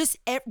 Just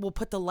we'll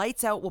put the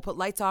lights out. We'll put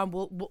lights on.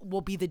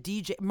 We'll be the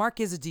DJ. Mark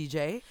is a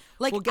DJ.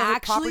 Like we'll get a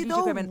proper actually DJ though,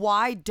 equipment.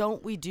 why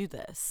don't we do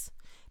this?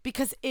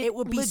 Because it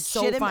would be so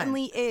fun.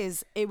 legitimately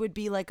is. It would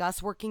be like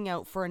us working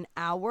out for an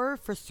hour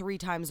for 3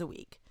 times a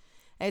week.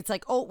 And it's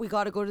like, oh, we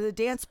got to go to the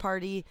dance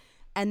party.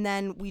 And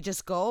then we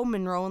just go.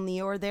 Monroe and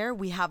Leo are there.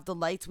 We have the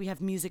lights. We have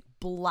music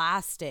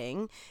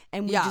blasting.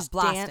 And we just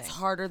dance blasting.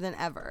 harder than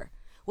ever.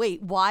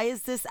 Wait, why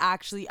is this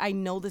actually? I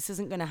know this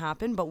isn't going to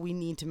happen, but we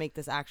need to make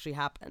this actually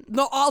happen.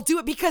 No, I'll do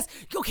it because,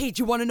 okay,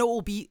 do you want to know what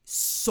will be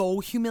so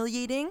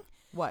humiliating?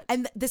 What?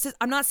 And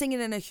I'm not saying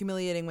it in a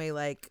humiliating way,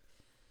 like,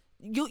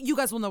 you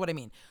guys will know what I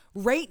mean.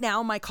 Right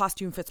now, my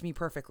costume fits me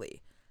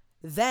perfectly.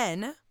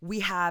 Then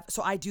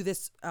so I do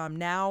this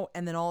now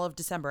and then all of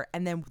December,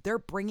 and then they're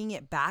bringing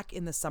it back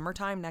in the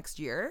summertime next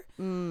year.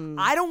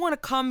 I don't want to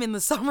come in the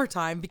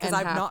summertime because And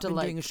I've have not to, been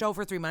like, doing a show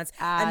for 3 months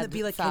add and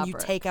be like, can you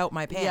fabric. take out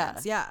my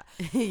pants? Yeah.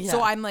 Yeah.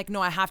 So I'm like,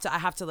 no, I have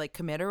to like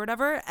commit or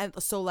whatever.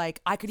 And so like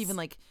I could even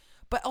like,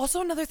 but also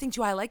another thing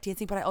too, I like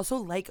dancing, but I also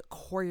like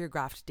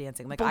choreographed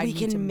dancing. Like But I we need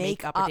can to make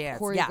make up a dance.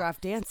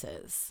 choreographed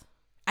dances.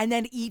 And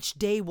then each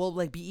day we'll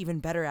like be even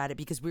better at it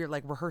because we're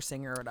like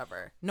rehearsing or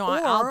whatever. No,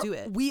 I'll do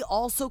it. We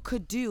also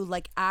could do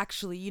like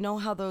actually, you know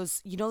how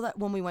those, you know that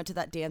when we went to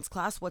that dance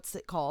class, what's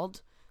it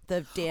called?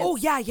 The dance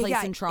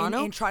place in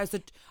Toronto. In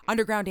the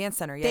Underground Dance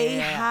Center. Yeah, they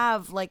yeah.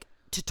 have like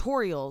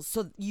tutorials,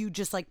 so you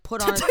just like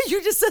put on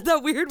You just said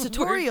that weird word.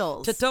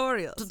 tutorials. Put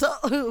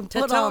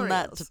on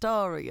that Tutorials.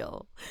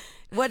 tutorial.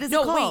 What is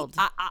No, it called?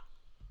 wait.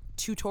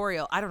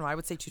 Tutorial. I don't know. I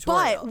would say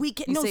tutorial. But we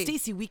can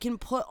Stacey, we can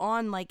put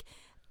on like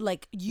No,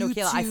 YouTube.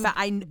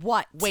 Kayla,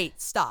 what? Wait,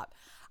 stop.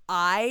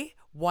 I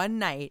one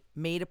night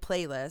made a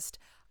playlist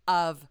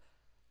of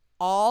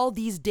all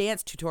these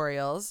dance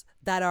tutorials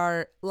that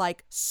are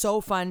like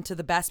so fun to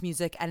the best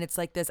music, and it's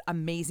like this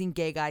amazing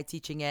gay guy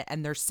teaching it,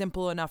 and they're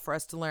simple enough for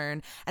us to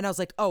learn. And I was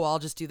like, oh, I'll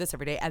just do this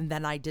every day, and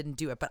then I didn't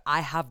do it, but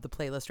I have the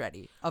playlist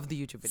ready of the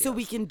YouTube videos. So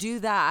we can do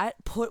that.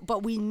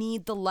 But we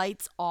need the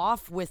lights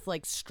off with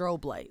like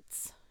strobe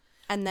lights.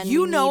 And then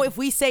you we know, need- if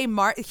we say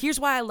Mark, here's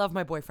why I love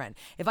my boyfriend.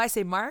 If I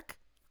say Mark,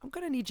 I'm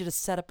gonna need you to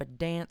set up a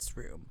dance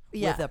room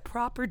with a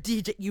proper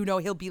DJ. You know,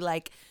 he'll be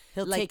like,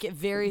 he'll take it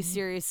very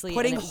seriously,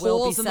 putting and it will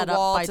be holes in set the up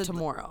wall by to-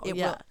 tomorrow. it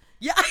Yeah, will-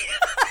 yeah.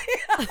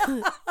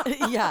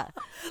 yeah.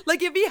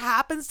 Like if he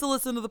happens to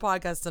listen to the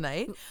podcast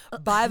tonight,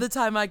 by the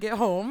time I get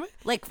home,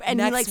 Like, and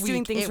he next likes doing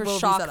week, things it for will be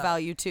shock set up.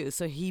 value too.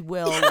 So he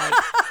will like,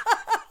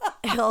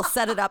 he'll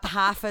set it up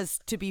half as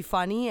to be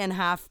funny and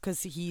half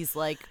because he's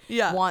like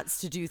wants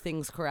to do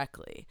things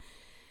correctly.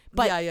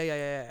 But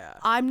yeah.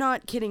 I'm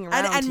not kidding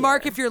around. And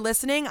Mark, here. if you're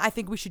listening, I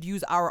think we should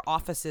use our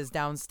offices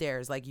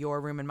downstairs, like your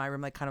room and my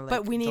room, like kind of like.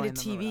 But we need a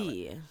join them or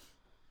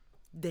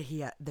whatever.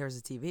 TV. There's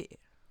a TV.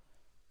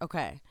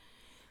 Okay.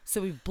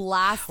 So we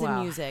blast the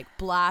Wow. music,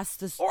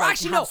 blast the. Or like,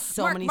 actually, have no.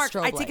 so Mark, many Mark,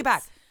 strobe I take it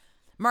back. lights.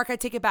 Mark, I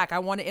take it back. I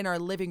want it in our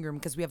living room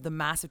because we have the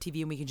massive TV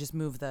and we can just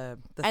move the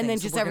And thing. then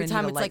So just we're every gonna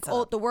time need it's a like, light oh,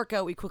 setup. the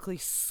workout, we quickly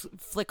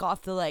flick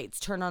off the lights,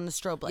 turn on the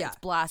strobe lights, Yeah.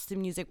 blast the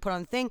music, put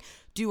on the thing,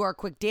 do our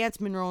quick dance.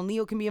 Monroe and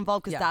Leo can be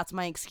involved because Yeah. that's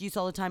my excuse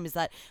all the time is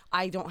that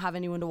I don't have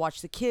anyone to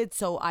watch the kids,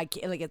 so I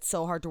can't, like it's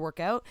so hard to work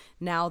out.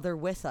 Now they're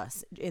with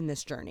us in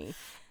this journey.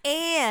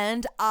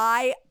 And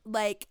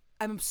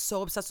I'm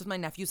so obsessed with my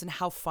nephews and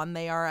how fun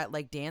they are at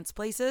like dance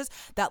places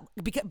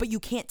but you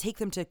can't take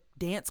them to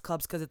dance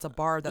clubs because it's a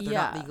bar that they're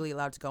not Yeah. legally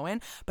allowed to go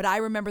in. But I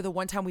remember the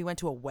one time we went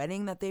to a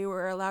wedding that they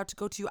were allowed to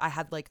go to. I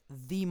had like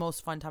the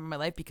most fun time of my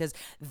life because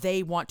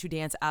they want to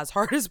dance as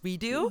hard as we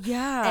do.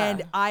 Yeah.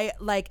 And I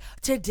like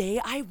today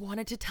I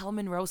wanted to tell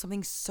Monroe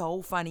something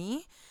so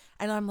funny.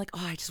 And I'm like,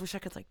 oh, I just wish I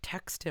could like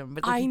text him.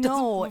 But like, I he doesn't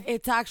know. want-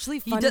 It's actually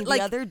funny. did, like-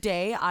 the other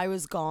day I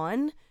was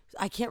gone.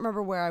 I can't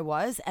remember where I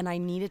was, and I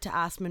needed to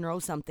ask Monroe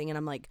something, and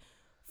I'm like,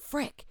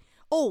 frick.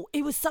 Oh,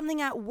 it was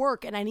something at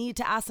work, and I needed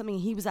to ask something.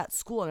 He was at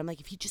school, and I'm like,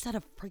 if he just had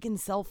a freaking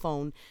cell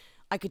phone,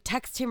 I could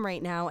text him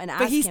right now and ask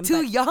But he's him.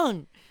 too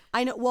young.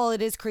 I know. Well,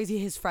 it is crazy.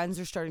 His friends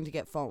are starting to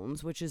get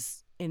phones, which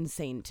is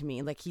insane to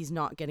me. Like, he's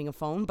not getting a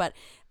phone, but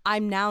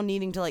I'm now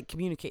needing to like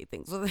communicate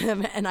things with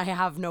him, and I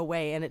have no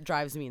way, and it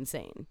drives me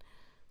insane.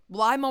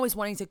 Well, I'm always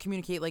wanting to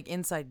communicate like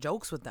inside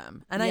jokes with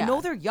them. And I Yeah.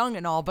 know they're young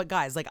and all, but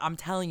guys, like I'm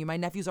telling you, my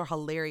nephews are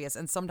hilarious.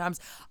 And sometimes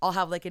I'll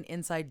have like an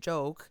inside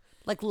joke.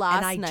 Like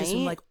last I night, just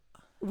am like-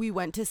 we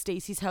went to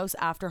Stacy's house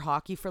after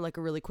hockey for like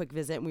a really quick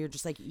visit, and we were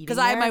just like eating. Because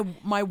I there.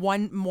 had my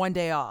one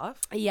day off.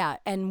 Yeah,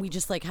 and we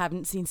just like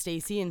haven't seen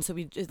Stacy, and so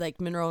we just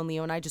like Monroe and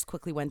Leo and I just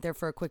quickly went there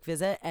for a quick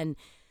visit, and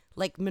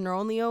like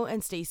Monroe and Leo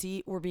and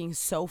Stacy were being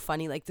so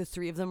funny. Like the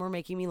three of them were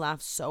making me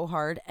laugh so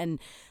hard,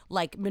 and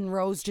like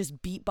Monroe's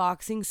just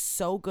beatboxing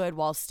so good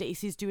while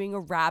Stacy's doing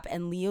a rap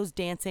and Leo's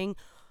dancing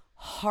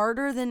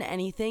harder than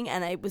anything.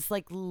 And it was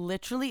like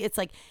literally, it's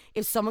like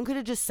if someone could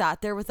have just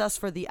sat there with us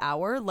for the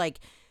hour, like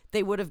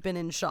they would have been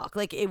in shock.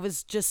 Like it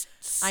was just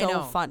I know.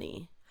 so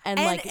funny, and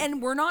And like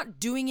and we're not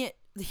doing it.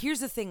 Here's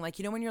the thing, like,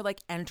 you know, when you're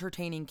like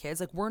entertaining kids,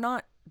 like we're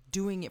not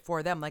doing it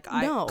for them. Like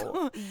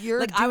no, you're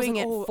like, I was doing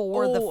like, it oh,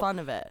 for the oh, fun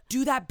of it.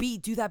 do that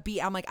beat.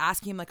 I'm like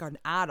asking him like an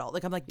adult.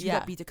 Like I'm like, do Yeah.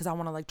 that beat because I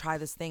want to like try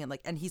this thing.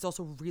 And he's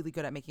also really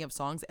good at making up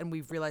songs. And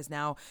we've realized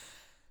now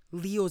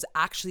Leo's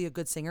actually a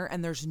good singer,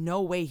 and there's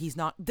no way he's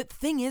not. The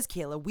thing is,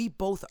 Kayla, we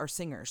both are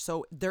singers,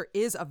 so there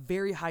is a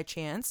very high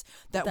chance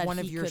that one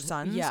of he your could-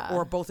 sons yeah.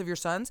 or both of your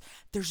sons.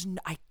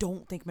 I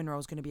don't think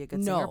Monroe's going to be a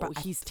good singer, No, but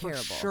he's I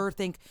terrible. for sure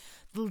think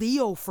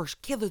Leo for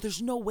Kayla.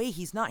 There's no way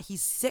he's not.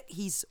 He's sick.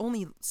 He's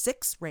only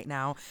 6 right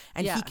now,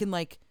 and Yeah. he can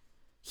like.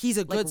 He's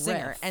a good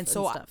singer, riff and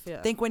so and stuff,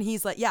 yeah. think when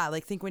he's like,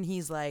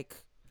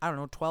 I don't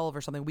know, 12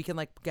 or something, we can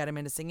like get him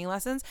into singing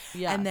lessons.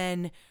 Yeah. And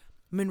then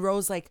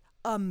Monroe's like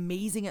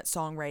amazing at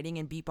songwriting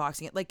and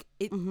beatboxing. Like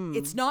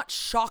it's not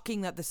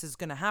shocking that this is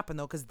going to happen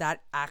though, because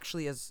that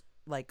actually is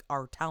like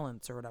our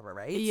talents or whatever,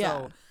 right? Yeah.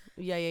 So,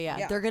 yeah.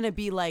 Yeah. They're gonna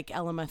be like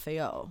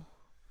LMFAO,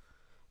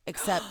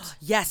 except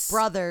yes.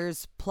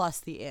 brothers plus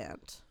the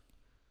aunt.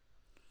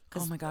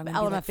 Oh my god, I'm gonna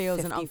be like LMFAO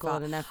is an 55. uncle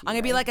and a nephew. I'm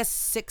gonna be right? like a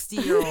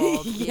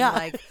 60-year-old Yeah.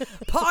 like,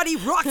 party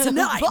rock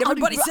tonight. Party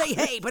Everybody rock. say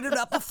hey, put it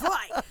up the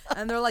flight.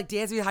 And they're like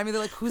dancing behind me.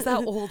 They're like, who's that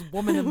old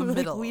woman in the Like,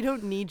 middle? we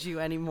don't need you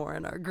anymore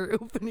in our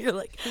group, and you're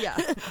like, Yeah.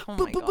 Oh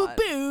boo, my boo, boo, God.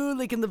 boo,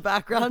 like in the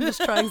background,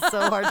 just trying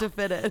so hard to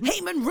fit in.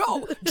 Hey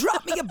Monroe,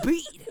 drop me a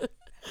beat.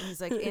 And he's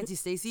like, Auntie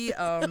Stacy,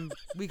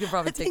 we could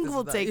probably I take think this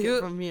we'll without take you.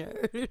 it from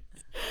here.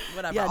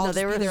 Whatever. Yeah, I'll no, just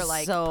they be were their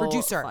like so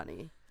producer.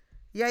 funny.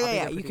 Yeah, Yeah, yeah,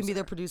 yeah. You can be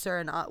their producer,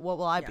 and what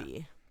will I Yeah.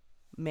 be?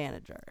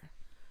 Manager.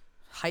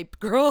 hype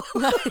girl.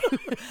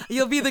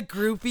 You'll be the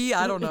groupie.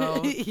 I don't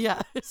know.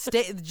 Yeah.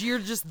 You're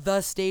just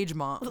the stage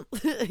mom.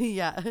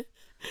 Yeah.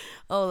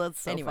 Oh,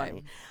 that's so Anyway.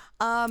 funny.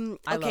 I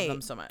love okay,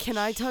 them so much. Can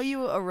I tell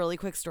you a really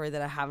quick story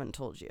that I haven't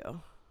told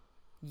you?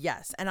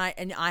 Yes, and I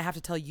have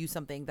to tell you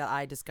something that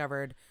I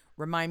discovered.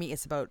 Remind me,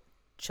 it's about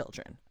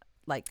children,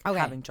 like Okay.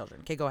 having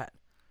children. Okay, go ahead.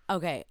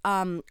 Okay.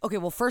 Okay.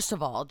 Well, first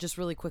of all, just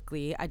really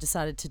quickly, I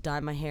decided to dye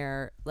my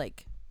hair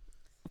like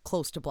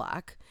close to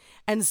black,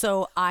 and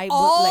so I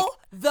All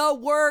the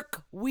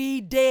work we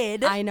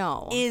did, I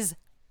know. is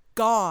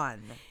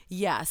gone.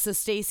 Yeah, so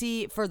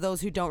Stacy, for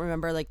those who don't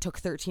remember, like took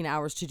 13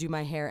 hours to do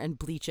my hair and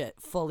bleach it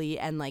fully,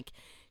 and like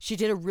she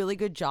did a really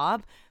good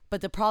job.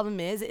 But the problem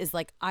is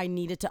like I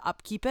needed to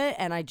upkeep it,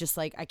 and I just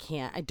like I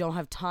can't. I don't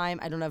have time.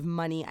 I don't have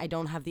money. I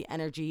don't have the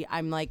energy.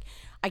 I'm like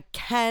I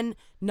can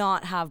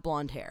not have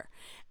blonde hair.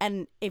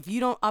 And if you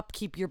don't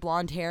upkeep your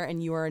blonde hair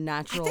and you are a I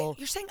natural, think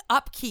you're saying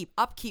upkeep.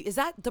 Upkeep, is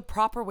that the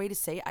proper way to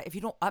say it? If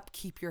you don't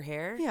upkeep your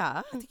hair?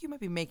 Yeah. I think you might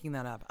be making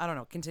that up. I don't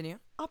know. Continue.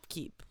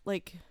 upkeep,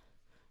 like,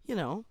 you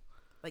know,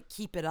 Like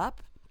keep it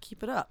up.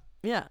 keep it up.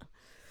 Yeah.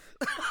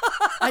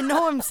 I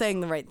know I'm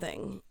saying the right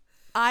thing.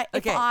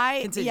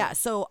 Continue.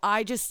 So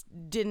I just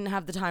didn't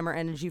have the time or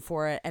energy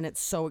for it, and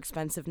it's so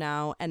expensive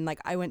now. And like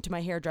I went to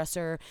my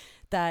hairdresser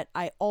that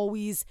I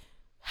always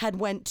had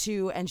went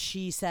to, and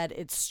she said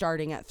it's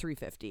starting at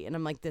 $350, and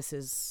I'm like, this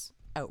is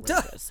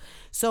outrageous.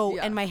 So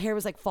Yeah. and my hair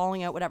was like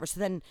falling out, whatever. So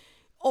then,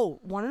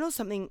 want to know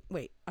something?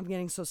 Wait, I'm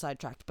getting so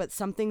sidetracked. But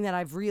something that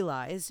I've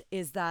realized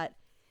is that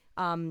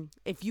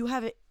if you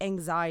have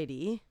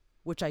anxiety,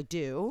 which I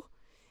do,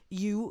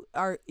 you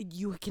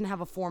can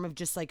have a form of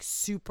just like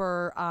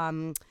super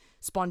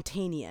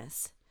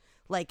spontaneous,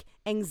 like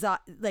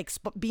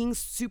being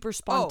super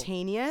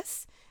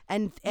spontaneous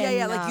and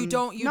like you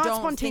don't not think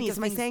spontaneous. of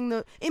Am I things- saying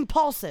the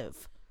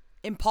impulsive?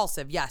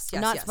 Impulsive. Yes.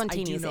 Not yes.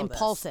 spontaneous, I do know this.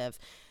 impulsive.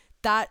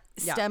 That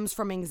Yeah. stems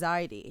from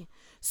anxiety.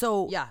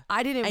 So Yeah.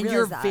 I didn't and realize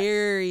you're that.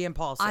 very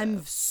impulsive.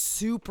 I'm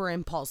super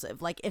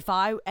impulsive. Like if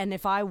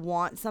I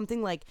want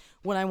something, like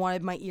when I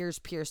wanted my ears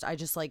pierced, I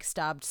just like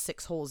stabbed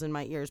 6 holes in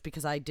my ears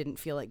because I didn't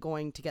feel like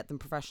going to get them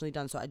professionally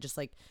done. So I just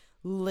like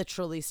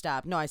literally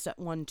stabbed. No, I stabbed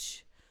 1,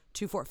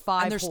 2, 4,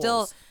 5 and they're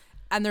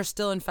holes.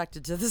 still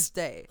infected to this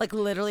day. Like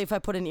literally, if I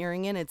put an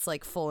earring in, it's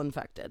like full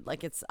infected.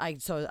 Like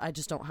so I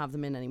just don't have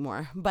them in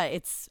anymore. But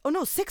it's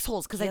 6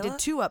 holes because I did Kayla?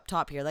 2 up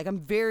top here. Like I'm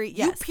very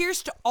You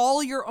pierced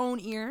all your own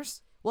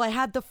ears Well, I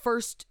had the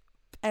first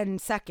and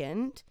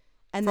second,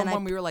 and from then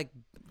when we were like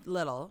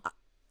little.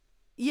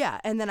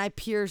 and then I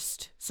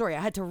pierced. Sorry, I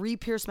had to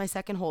re-pierce my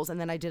second holes, and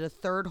then I did a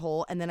third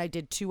hole, and then I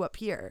did 2 up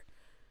here.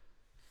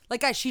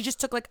 Like guys, she just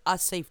took like a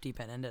safety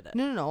pin and did it.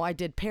 No, I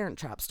did Parent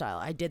Trap style.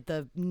 I did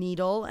the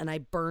needle, and I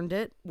burned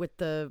it with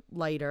the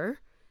lighter,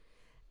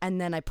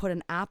 and then I put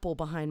an apple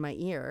behind my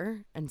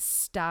ear and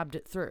stabbed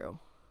it through.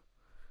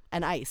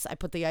 And ice. I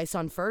put the ice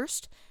on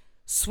first,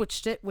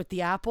 switched it with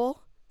the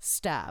apple,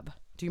 stab.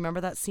 Do you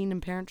remember that scene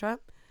in Parent Trap?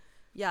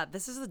 Yeah,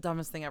 this is the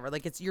dumbest thing ever.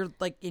 Like you're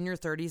like in your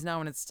 30s now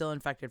and it's still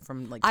infected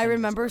from like. I 10 years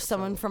remember ago,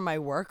 someone so- from my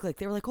work, like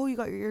they were like, "Oh, you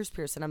got your ears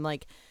pierced," and I'm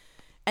like,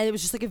 and it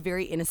was just like a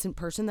very innocent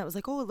person that was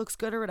like, "Oh, it looks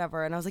good" or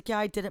whatever, and I was like, "Yeah,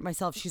 I did it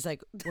myself." She's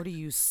like, "What are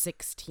you,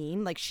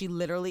 16?" Like she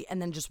literally,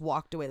 and then just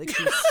walked away, like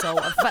she was so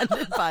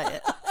offended by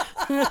it.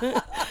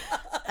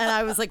 And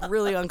I was like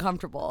really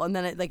uncomfortable, and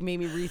then it like made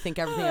me rethink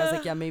everything. I was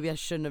like, yeah, maybe I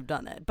shouldn't have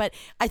done it. But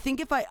I think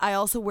if I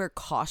also wear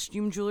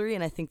costume jewelry,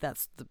 and I think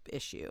that's the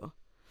issue.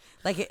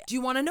 Like, Do you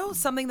want to know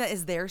something that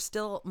is there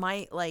still?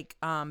 My like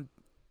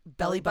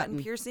belly button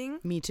piercing.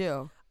 me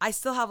too. I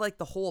still have like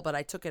the hole, but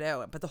I took it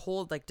out. But the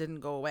hole like didn't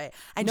go away.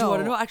 And do No. you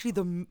want to know actually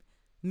the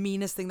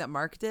meanest thing that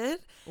Mark did?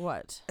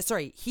 What?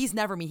 Sorry, he's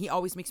never me. He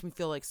always makes me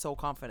feel like so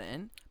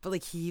confident. But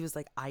like he was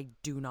like, I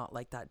do not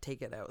like that.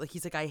 Take it out. Like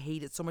he's like, I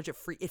hate it so much.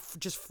 It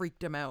just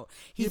freaked him out.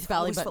 He His belly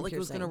always button felt like it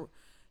was piercing. gonna.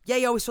 Yeah,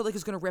 he always felt like it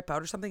was gonna rip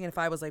out or something. And if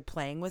I was like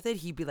playing with it,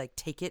 he'd be like,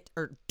 take it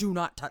or do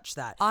not touch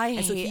that.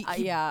 And so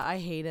I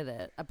hated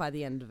it by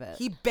the end of it.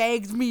 He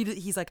begged me to,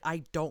 he's like,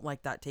 I don't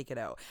like that, take it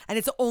out. And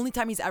it's the only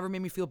time he's ever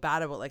made me feel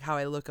bad about like how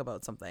I look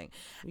about something.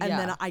 And Yeah.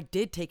 then I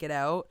did take it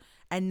out,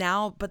 and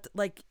now, but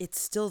like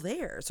it's still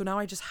there. So now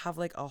I just have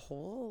like a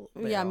hole.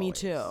 there Yeah, me always.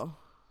 too.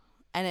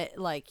 And it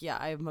like, yeah,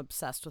 I'm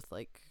obsessed with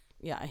like,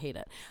 yeah, I hate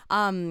it.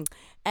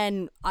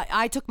 And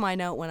I took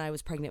mine out when I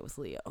was pregnant with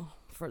Leo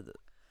for the.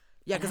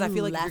 Yeah, because I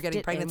feel like if you're left getting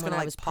it pregnant, in it's when gonna I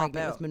like was pop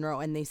pregnant out. with Monroe,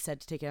 and they said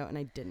to take it out, and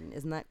I didn't.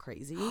 Isn't that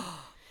crazy?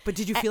 But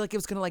did you feel like it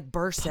was gonna like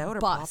burst out or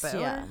Bust, pop out?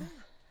 yeah.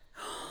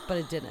 But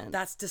it didn't.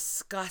 That's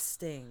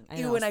disgusting. I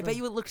Ew, know, and I so- bet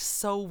you it looked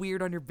so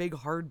weird on your big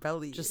hard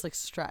belly. just like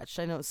stretched.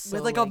 I know it's so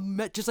with like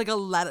like, just like a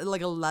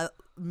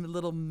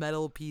little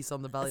metal piece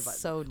on the belly It's button.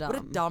 so What a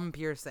dumb. dumb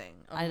piercing.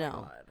 Oh I my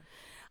know.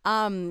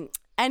 God.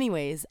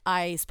 Anyways,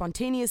 I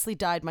spontaneously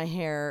dyed my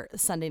hair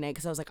Sunday night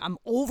because I was like, I'm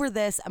over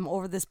this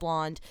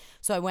blonde.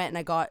 So I went and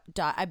I got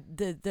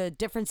the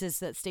difference is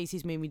that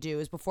Stacey's made me do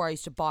is before I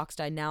used to box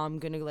dye. Now I'm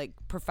gonna like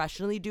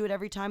professionally do it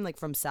every time, like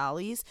from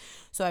Sally's.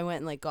 So I went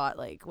and like got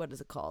like, what is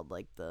it called,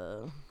 like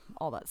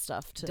all that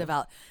stuff to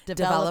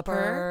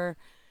developer.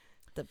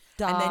 The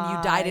And then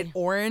you dyed it dye.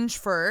 orange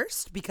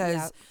first because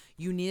Yep.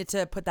 you needed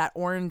to put that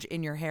orange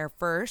in your hair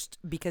first,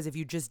 because if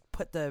you just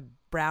put the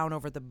brown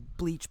over the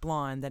bleach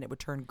blonde, then it would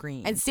turn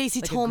green. And Stacey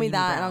like a told me greeny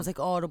that, and I brown. was like,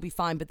 "Oh, it'll be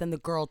fine." But then the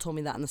girl told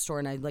me that in the store,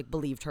 and I like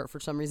believed her for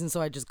some reason, so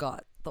I just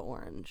got the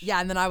orange. yeah,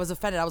 and then I was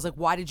offended. I was like,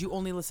 why did you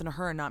only listen to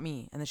her and not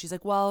me? And then she's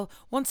like, well,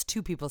 once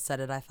 2 people said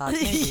it, I thought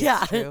maybe yeah,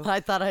 it's true. I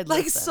thought I'd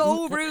Like listen.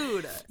 so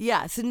rude.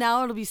 Yeah, so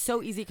now it'll be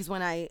so easy because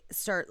when I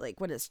start, like,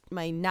 when it's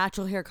my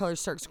natural hair color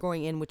starts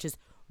growing in, which is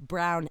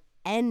brown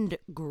and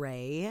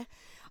gray,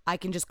 I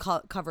can just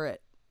cover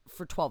it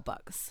for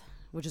 $12,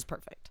 which is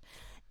perfect.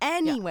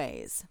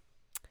 Anyways,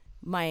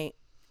 my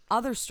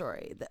other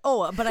story. But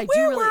I do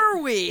Where really.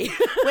 were we?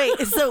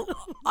 Wait, so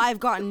I've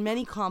gotten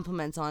many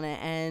compliments on it,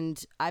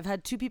 and I've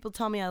had 2 people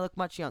tell me I look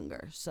much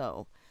younger.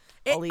 So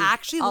It I'll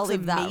actually looks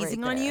leave that right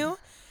amazing on there. you.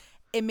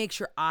 It makes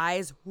your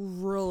eyes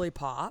really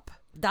pop.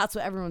 That's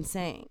what everyone's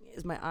saying.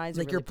 Is my eyes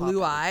are Like your really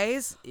blue popping.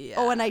 eyes. Yeah.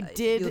 Oh, and I You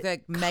did look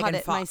like cut Megan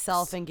it Fox.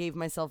 myself and gave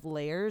myself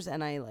layers,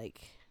 and I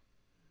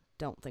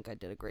don't think I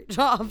did a great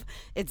job.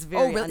 It's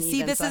very Oh, really? uneven,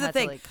 See, this so I is the had to,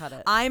 thing. cut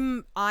it.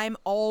 I'm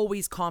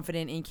always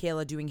confident in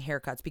Kayla doing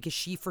haircuts because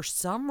she, for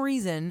some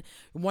reason,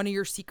 one of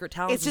your secret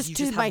talents It's is just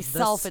you to have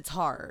myself. this- It's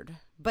hard,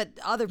 but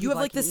other people you have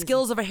I like the can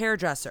skills of a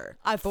hairdresser.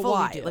 I but fully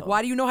why? do. Like,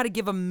 why do you know how to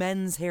give a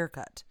men's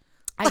haircut?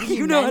 I can do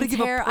You know how to men's give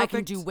a hair. I can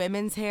perfect- do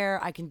women's hair.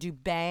 I can do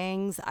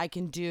bangs. I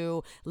can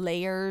do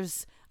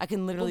layers. I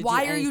can literally. But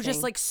why do are you just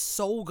anything. like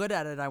so good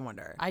at it? I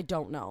wonder. I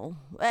don't know.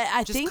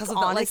 I Just think 'cause of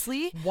that, like,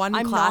 honestly, one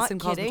I'm class not in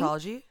kidding.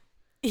 cosmetology.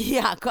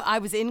 Yeah, I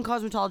was in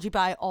cosmetology, but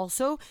I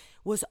also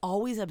was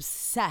always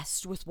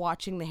obsessed with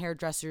watching the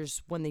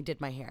hairdressers when they did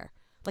my hair.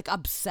 Like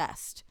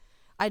obsessed.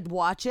 I'd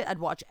watch it. I'd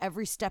watch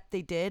every step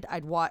they did.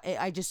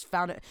 I just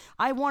found it.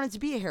 I wanted to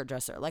be a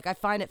hairdresser. Like I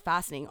find it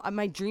fascinating.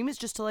 My dream is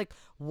just to like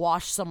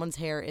wash someone's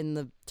hair in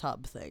the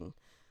tub thing.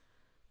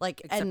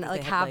 Like Except and if like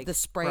they had, have like, the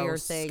sprayer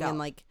gross thing scalp. and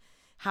like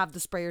have the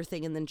sprayer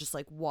thing and then just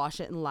like wash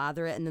it and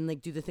lather it and then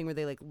like do the thing where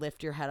they like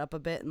lift your head up a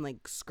bit and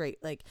like scrape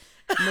like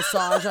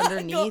massage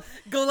underneath.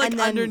 go, like, and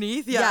then,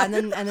 underneath, yeah. and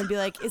then be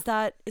like, is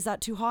that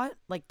too hot?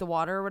 Like the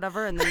water or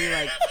whatever, and then you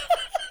like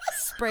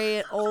spray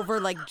it over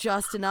like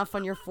just enough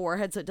on your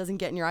forehead so it doesn't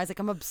get in your eyes. Like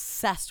I'm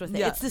obsessed with it.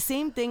 Yeah. It's the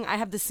same thing. I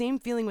have the same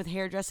feeling with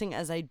hairdressing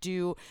as I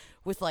do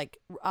with like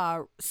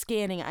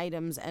scanning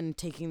items and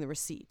taking the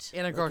receipt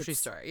In a Like, grocery it's-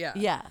 store, yeah.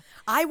 Yeah.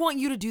 I want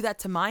you to do that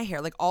to my hair.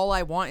 Like, all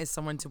I want is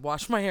someone to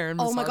wash my hair and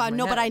Oh my massage god,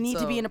 no! But head, I need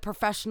to be so- in a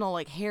professional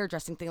like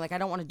hairdressing thing. Like I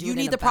don't want to do. You it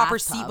need in the a proper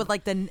bathtub. seat with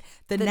like the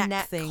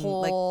neck thing,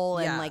 hole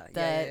like, and yeah, like the.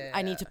 yeah.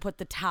 I need to put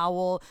the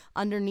towel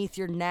underneath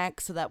your neck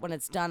so that when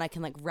it's done, I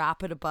can like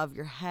wrap it above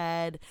your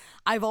head.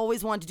 I've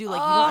always wanted to do like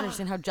you don't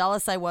understand how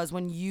jealous I was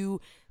when you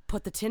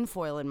put the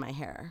tinfoil in my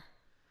hair,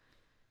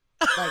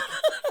 like.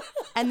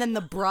 And then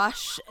the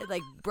brush,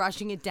 like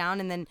brushing it down,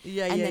 and then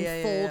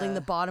folding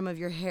the bottom of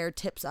your hair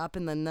tips up,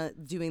 and then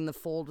doing the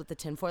fold with the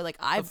tinfoil. Like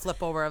I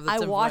flip over of the I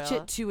watch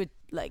tinfoil. it to it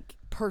like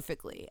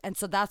perfectly, and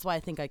so that's why I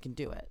think I can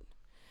do it.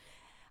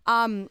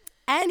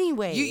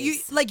 Anyways,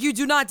 You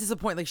do not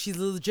disappoint. Like, she's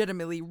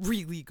legitimately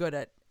really good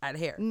at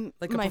hair.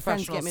 Like a my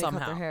friends professional get me somehow.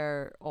 to cut their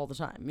hair all the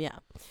time. Yeah,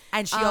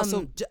 And she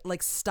also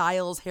like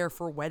styles hair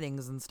for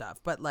weddings and stuff,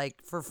 but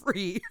like for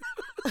free.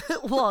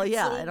 well,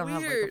 yeah, so I don't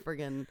have weird. like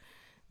a friggin'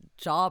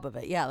 job of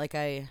it. Yeah, like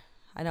I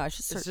know I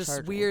should start It's just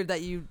charging. weird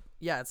that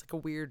it's like a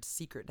weird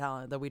secret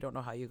talent that we don't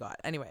know how you got.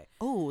 Anyway,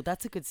 Oh,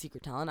 that's a good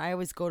secret talent. I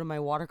always go to my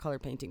watercolor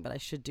painting, but I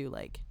should do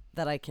like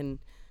that. I can.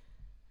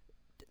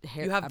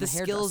 you have I'm the a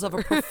skills of a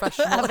hairdresser.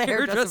 professional I'm a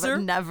hairdresser,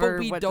 but never but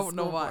we went to don't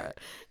know school for why. it.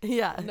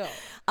 Yeah.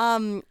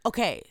 No.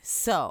 Okay,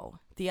 so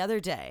the other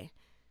day,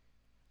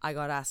 I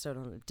got asked out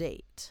on a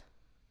date,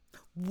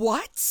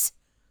 What?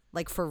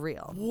 like for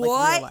real, What?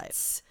 like real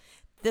life.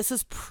 This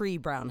is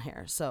pre-brown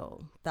hair,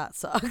 so that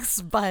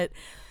sucks. But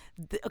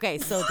okay,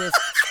 so this.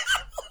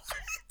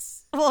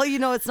 Well,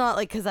 it's not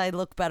like because I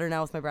look better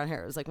now with my brown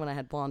hair. It was like when I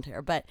had blonde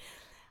hair. But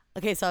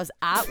okay, so I was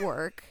at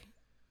work.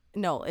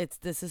 No,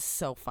 this is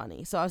so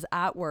funny. So I was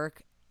at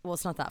work. Well,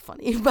 it's not that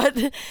funny, but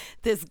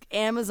this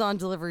Amazon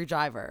delivery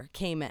driver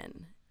came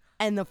in,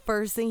 and the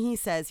first thing he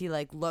says, he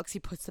like looks, he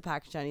puts the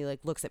package down, he like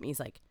looks at me, he's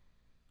like,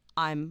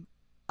 "I'm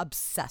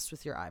obsessed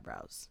with your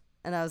eyebrows,"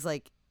 and I was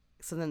like,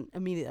 so then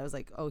immediately I was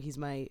like, "Oh, he's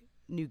my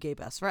new gay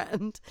best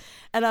friend,"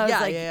 and I was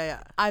like,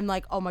 yeah. I'm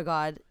like, "Oh my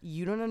god,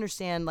 you don't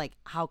understand like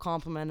how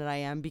complimented I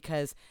am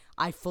because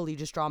I fully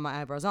just draw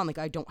my eyebrows on, like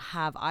I don't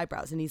have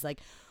eyebrows," and he's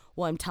like,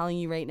 "Well, I'm telling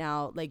you right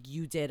now, like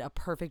you did a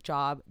perfect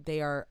job.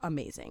 They are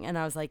amazing," and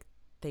I was like,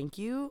 "Thank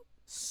you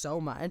so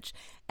much,"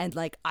 and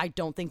like I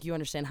don't think you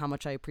understand how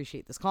much I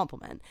appreciate this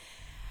compliment.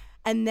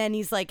 And then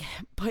he's like,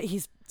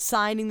 he's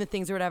signing the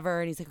things or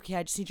whatever, and he's like, "Okay,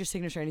 I just need your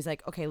signature," and he's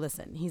like, "Okay,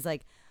 listen," he's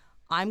like,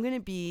 "I'm gonna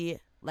be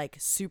like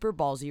super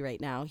ballsy right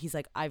now." He's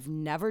like, "I've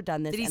never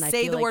done this." Did he and I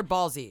say feel the like- word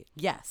ballsy?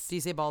 Yes. Did he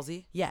say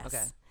ballsy? Yes.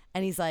 Okay.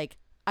 And he's like,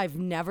 "I've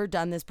never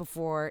done this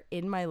before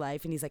in my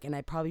life." And he's like, "And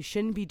I probably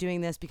shouldn't be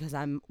doing this because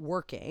I'm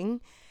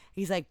working."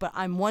 He's like, "But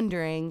I'm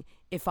wondering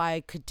if I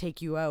could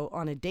take you out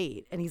on a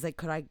date." And he's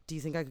like, "Do you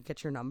think I could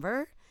get your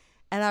number?"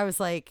 And I was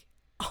like,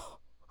 "Oh,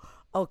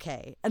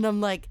 okay." And I'm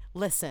like,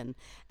 "Listen."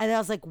 And I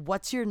was like,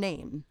 "What's your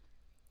name?"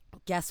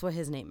 Guess what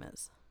his name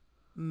is?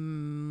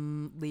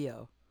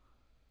 Leo.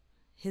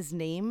 His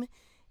name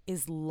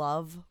is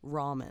Love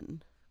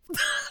Ramen.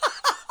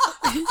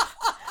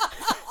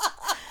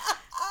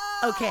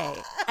 Okay.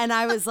 And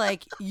I was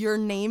like, "Your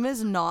name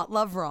is not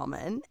Love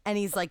Ramen." And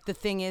he's like, "The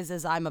thing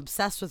is I'm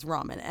obsessed with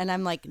ramen." And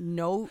I'm like,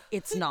 "No,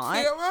 it's not."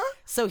 Kayla?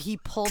 So he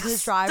pulled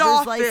his driver's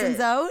Stop license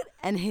it. out,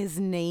 and his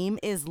name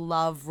is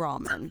Love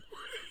Ramen.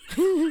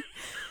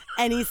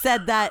 And he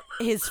said that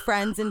his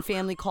friends and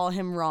family call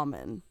him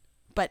Ramen,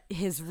 but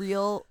his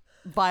real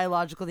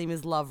biological name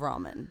is Love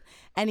Ramen.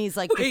 And he's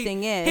like, the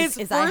thing is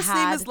his I first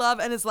had, name is Love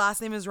and his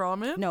last name is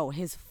Ramen? No,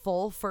 his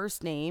full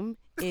first name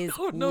is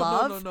No.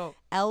 Love, Love,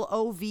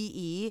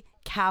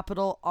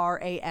 capital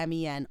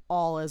Ramen,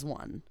 all as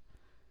one.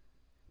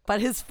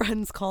 But his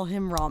friends call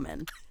him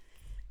Ramen.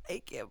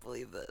 I can't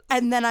believe this.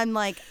 And then I'm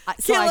like,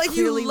 so Can't I like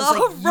you clearly was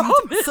love like,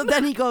 ramen. so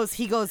then he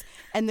goes,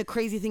 and the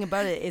crazy thing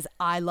about it is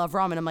I love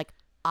ramen. I'm like,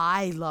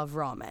 I love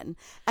ramen.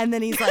 And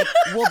then he's like,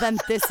 well, then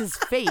this is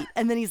fate.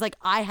 And then he's like,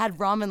 I had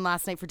ramen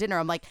last night for dinner.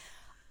 I'm like,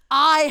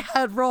 I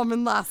had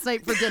ramen last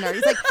night for dinner.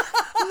 He's like,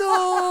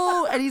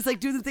 no. And he's like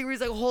doing the thing where he's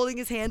like holding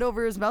his hand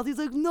over his mouth. He's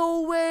like,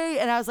 no way.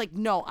 And I was like,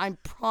 no, I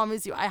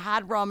promise you, I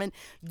had ramen.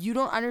 You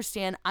don't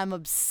understand. I'm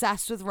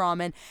obsessed with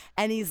ramen.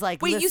 And he's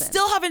like, Wait, listen.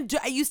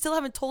 you still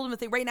haven't told him a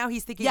thing. Right now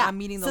he's thinking I'm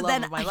meeting the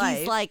love of my life.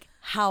 He's like,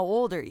 how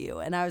old are you?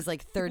 And I was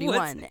like 31.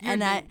 What's your And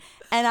name?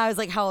 I was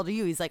like, how old are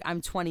you? He's like,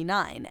 I'm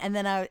 29. And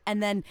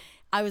then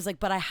I was like,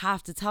 but I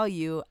have to tell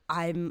you,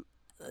 I'm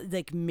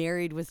like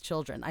married with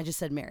children. I just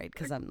said married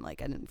because I'm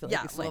like, I didn't feel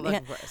like explaining well,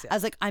 it. of course, yeah. I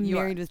was like, I'm You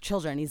married are. with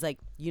children. He's like,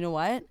 you know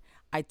what?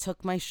 I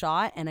took my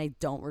shot and I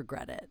don't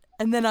regret it.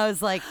 And then I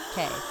was like,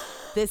 okay,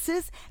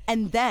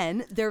 and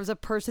then there was a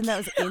person that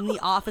was in the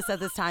office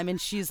at this time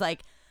and she's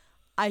like,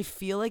 I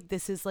feel like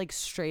this is like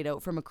straight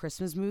out from a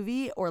Christmas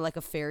movie or like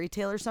a fairy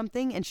tale or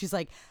something. And she's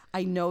like,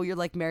 I know you're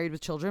like married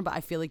with children, but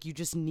I feel like you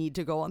just need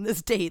to go on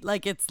this date.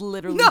 Like it's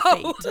literally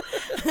fate.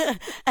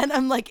 And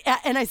I'm like,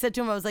 and I said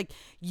to him, I was like,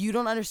 you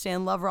don't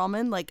understand Love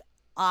Ramen. Like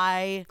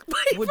I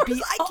would be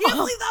I can't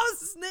believe that was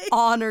his name.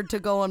 honored to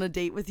go on a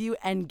date with you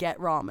and get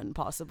ramen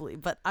possibly.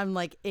 But I'm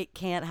like, it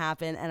can't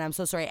happen. And I'm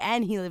so sorry.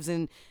 And he lives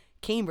in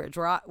Cambridge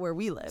where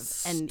we live.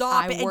 And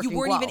Stop I it. And work you in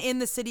weren't even Guelph. in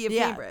the city of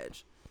Yeah.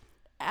 Cambridge.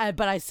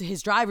 But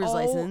his driver's Oh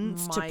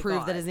license to my prove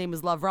God. that his name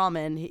is Love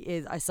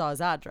Ramen I saw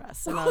his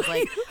address, and I was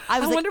like, I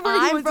like, wonder where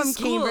he I'm went to from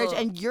Cambridge, school.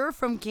 and you're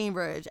from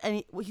Cambridge,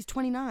 and he's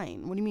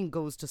 29. What do you mean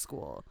goes to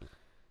school?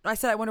 I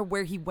said I wonder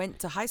where he went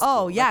to high school.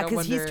 Oh yeah, Like, I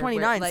because he's wonder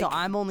 29, where, so like,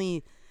 I'm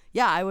only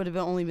I would have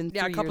only been 3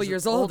 a couple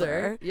years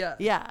older.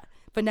 Yeah.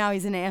 But now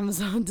he's an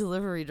Amazon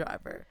delivery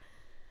driver.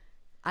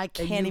 I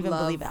can't even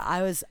believe it.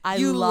 I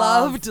You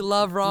loved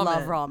Love Ramen.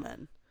 Love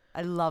Ramen.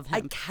 I love him.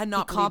 I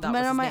cannot He believe that was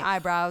complimented his my name.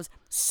 eyebrows.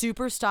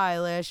 Super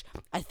stylish.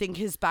 I think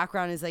his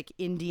background is like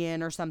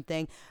Indian or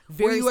something.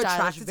 Very Were you stylish,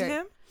 attracted very- to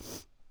him?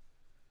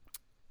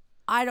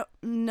 I don't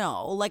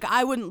know. Like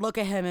I wouldn't look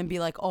at him and be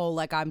like, oh,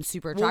 like I'm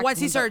super attracted. Well, once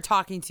to he him, started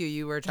talking to you,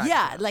 you were attracted to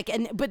yeah, him. like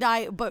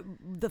but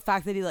the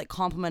fact that he like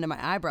complimented my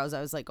eyebrows,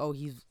 I was like, oh,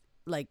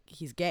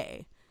 he's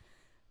gay.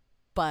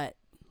 But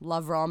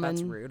Love Ramen.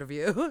 That's rude of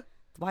you.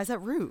 Why is that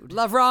rude?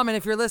 Love Ramen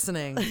if you're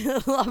listening.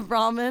 Love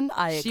Ramen.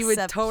 She would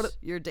accept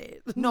your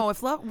date. No,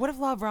 what if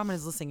Love Ramen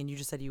is listening and you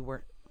just said you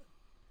weren't?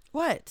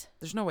 What?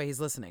 There's no way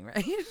he's listening,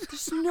 right?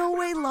 There's no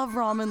way Love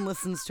Ramen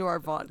listens to our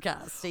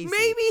podcast, Stacey.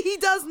 Maybe he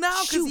does now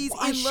because Shoot, he's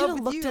I in should love have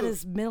with looked you. at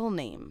his middle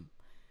name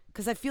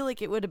because I feel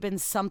like it would have been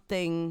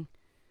something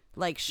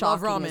like Love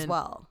shocking as Ramen.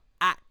 well.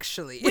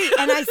 Actually.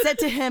 And I said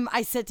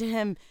to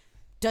him,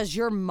 does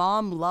your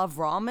mom love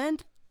ramen?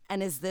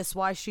 And is this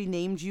why she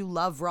named you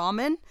Love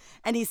Ramen?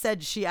 And he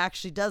said she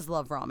actually does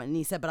love ramen. And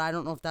he said, but I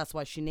don't know if that's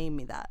why she named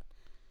me that.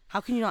 How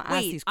can you not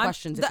ask these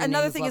questions? If your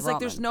another name is thing Love is like Ramen?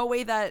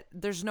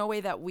 there's no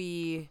way that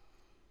we.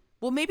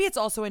 Well, maybe it's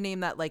also a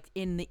name that like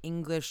in the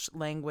English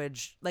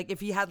language, like if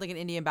he had like an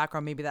Indian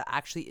background, maybe that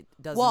actually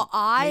doesn't. Well,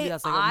 maybe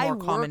that's like a more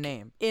work common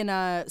name. in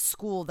a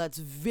school that's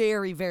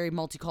very, very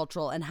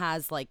multicultural and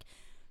has like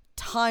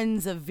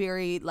tons of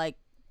very like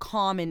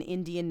common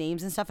Indian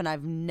names and stuff. And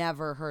I've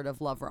never heard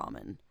of Love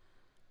Ramen.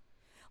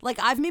 Like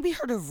I've maybe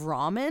heard of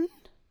ramen,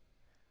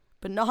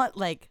 but not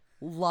like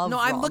Love. No,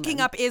 I'm looking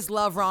Ramen. up is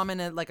Love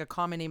Ramen like a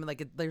common name?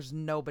 Like there's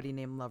nobody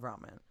named Love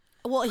Ramen.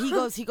 Well, he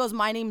goes,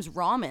 my name's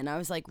Ramen. I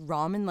was like,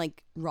 ramen,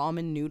 like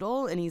ramen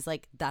noodle? And he's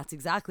like, that's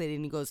exactly it.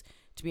 And he goes,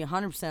 to be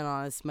 100%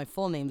 honest, my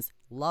full name's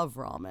Love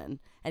Ramen.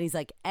 And he's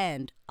like,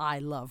 and I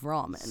love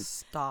ramen.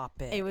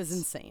 Stop it. It was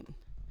insane.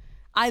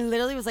 I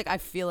literally was like, I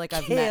feel like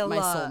I've met my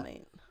Kayla.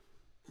 soulmate.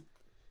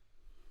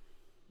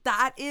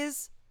 That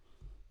is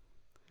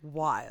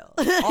wild.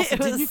 Also,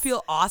 didn't you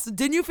feel awesome?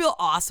 Didn't you feel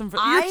awesome for?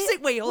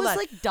 Wait, hold was on.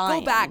 like dying.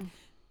 Go back.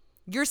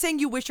 You're saying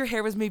you wish your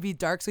hair was maybe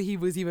dark so he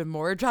was even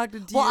more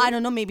attracted to Well, you? I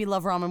don't know. Maybe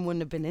Love Ramen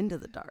wouldn't have been into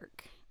the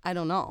dark. I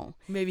don't know.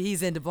 Maybe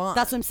he's into blonde.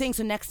 That's what I'm saying.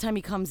 So next time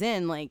he comes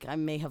in, like, I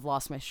may have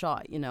lost my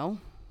shot, you know?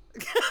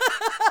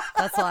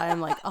 That's why I'm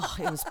like, oh,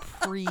 it was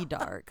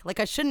pre-dark. Like,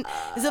 I shouldn't.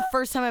 This is the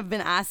first time I've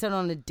been asked out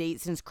on a date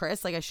since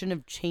Chris. Like, I shouldn't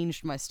have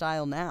changed my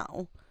style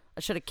now. I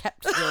should have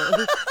kept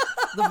the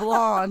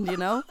blonde, you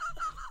know?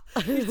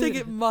 You think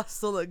it must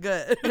still look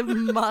good. It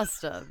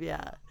must have,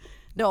 yeah.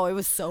 No, it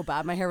was so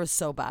bad. My hair was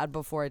so bad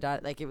before I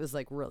died. Like, it was,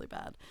 like, really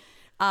bad.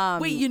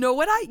 Wait, you know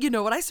what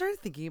I started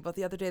thinking about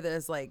the other day that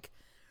is like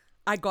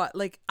I got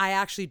like I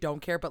actually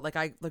don't care, but like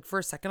I like for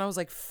a second I was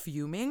like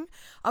fuming.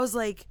 I was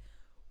like,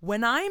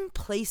 when I'm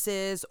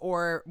places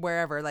or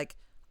wherever, like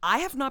I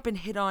have not been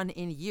hit on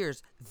in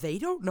years. They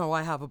don't know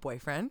I have a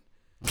boyfriend.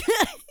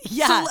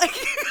 Yeah.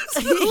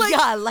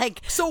 Yeah,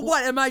 like So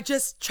what? Am I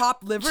just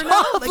chopped liver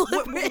now? chopped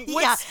Like, liver.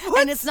 Yeah,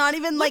 and it's not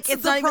even like what's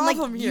it's the not even like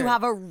problem you here?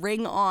 have a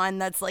ring on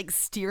that's like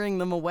steering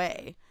them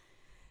away.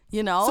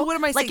 You know? So what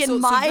am I like saying? in So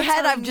my you're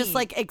head, telling I've just me-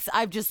 like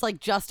I've just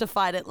like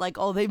justified it like,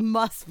 oh, they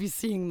must be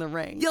seeing the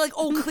ring. You're like,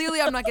 oh, clearly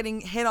I'm not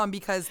getting hit on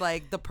because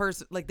like the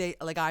person, like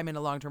I'm in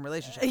a long-term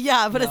relationship.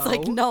 Yeah, but it's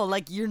like No. no,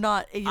 like you're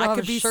not. You don't I have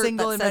could a be shirt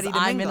single that and says ready to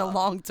I'm in a mingle.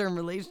 long-term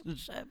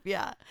relationship.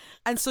 Yeah.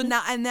 And so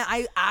now, and then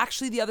I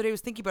actually the other day was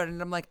thinking about it,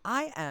 and I'm like,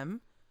 I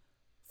am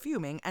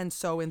fuming and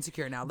so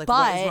insecure now. Like,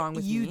 what is wrong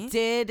But with you me?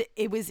 did.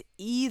 It was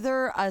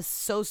either a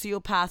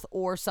sociopath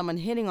or someone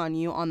hitting on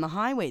you on the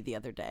highway the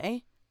other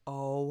day.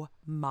 Oh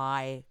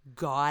my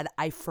God,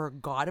 I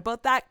forgot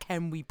about that.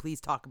 Can we please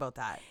talk about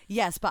that?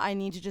 Yes, but I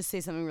need to just say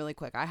something really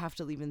quick. I have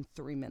to leave in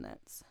 3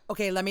 minutes.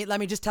 Okay, let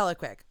me just tell it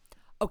quick.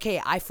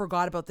 Okay, I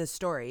forgot about this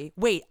story.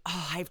 Wait, I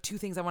have 2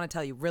 things I want to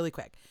tell you really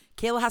quick.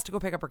 Kayla has to go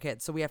pick up her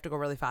kids, so we have to go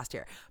really fast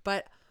here.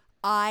 But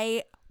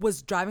I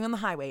was driving on the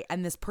highway,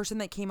 and this person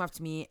that came up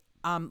to me,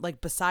 like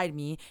beside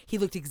me, he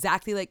looked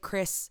exactly like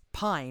Chris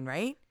Pine,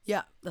 right?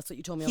 Yeah, that's what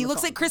you told me. He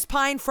looks like Chris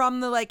Pine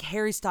from the like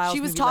Harry Styles.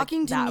 She was movie, like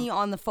talking to that. me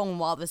on the phone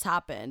while this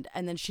happened,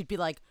 and then she'd be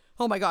like,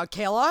 "Oh my God,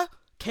 Kayla,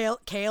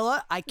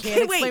 I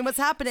can't Wait. explain what's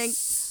happening."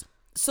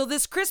 So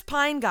this Chris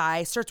Pine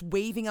guy starts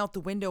waving out the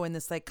window in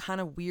this like kind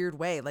of weird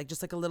way, like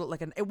just like a little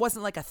like it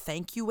wasn't like a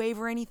thank you wave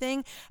or anything,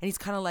 and he's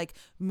kind of like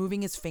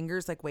moving his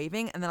fingers like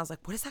waving, and then I was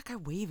like, what is that guy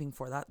waving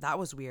for? That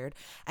was weird.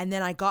 And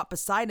then I got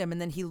beside him, and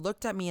then he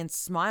looked at me and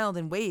smiled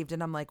and waved,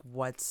 and I'm like,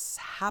 what's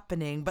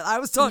happening? But I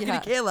was talking to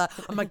Kayla.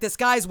 I'm like, this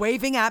guy's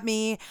waving at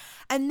me,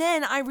 and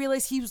then I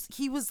realized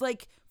he was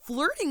like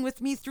flirting with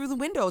me through the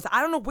windows.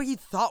 I don't know what he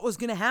thought was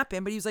gonna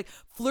happen, but he was like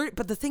flirt.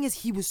 But the thing is,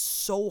 he was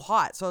so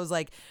hot, so I was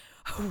like,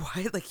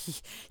 why? Like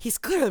he's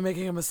clearly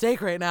making a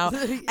mistake right now.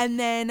 And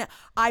then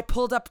I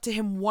pulled up to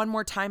him one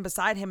more time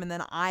beside him, and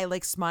then I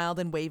like smiled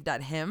and waved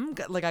at him.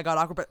 Like I got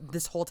awkward, but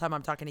this whole time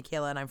I'm talking to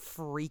Kayla and I'm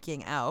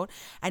freaking out.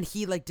 And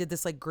he like did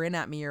this like grin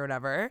at me or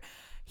whatever.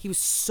 He was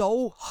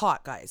so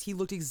hot, guys. He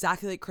looked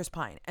exactly like Chris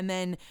Pine. And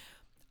then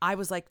I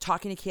was like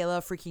talking to Kayla,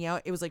 freaking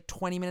out. It was like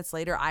 20 minutes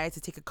later. I had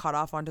to take a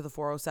cutoff onto the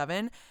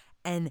 407,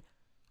 and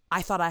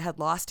I thought I had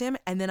lost him,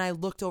 and then I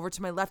looked over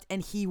to my left,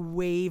 and he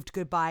waved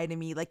goodbye to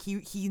me. Like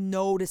he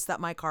noticed that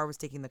my car was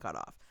taking the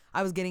cutoff.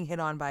 I was getting hit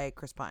on by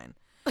Chris Pine.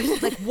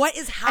 Like, what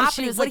is happening? And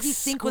she was What like did he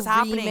think was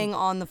happening? screaming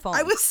on the phone.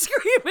 I was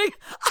screaming.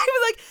 I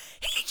was like,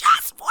 he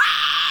just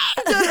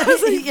waved. And I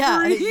was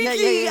like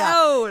freaking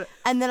out.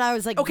 And then I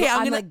was like, Okay, I'm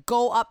I'm gonna- like,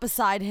 go up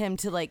beside him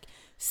to like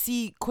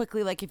see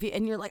quickly, like if you,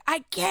 and you're like, I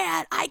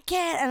can't.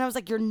 And I was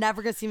like, you're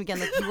never gonna see him again.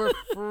 Like you were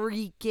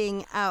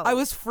freaking out. I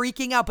was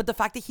freaking out, but the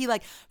fact that he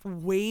like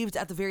waved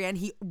at the very end,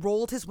 he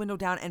rolled his window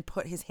down and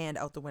put his hand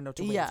out the window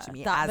to wave to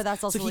me. but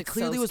that's also so he like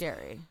clearly so was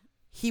scary.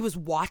 He was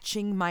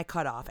watching my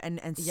cutoff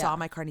and Yeah. saw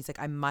my car, and he's like,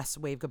 I must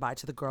wave goodbye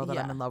to the girl that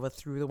I'm Yeah. in love with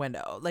through the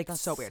window. Like,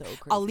 That's so weird. so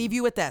I'll crazy. leave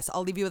you with this.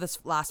 I'll leave you with this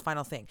last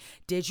final thing.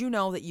 Did you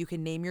know that you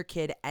can name your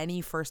kid any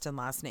first and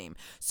last name?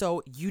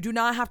 So you do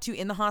not have to,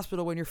 in the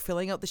hospital, when you're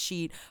filling out the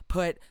sheet,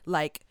 put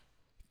like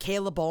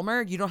Kayla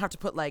Bulmer. You don't have to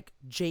put like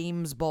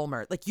James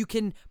Bulmer. Like, you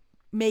can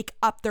make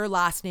up their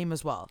last name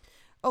as well.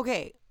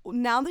 Okay,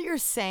 now that you're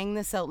saying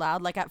this out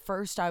loud, like at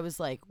first I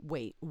was like,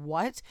 wait,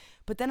 what?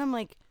 But then I'm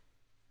like,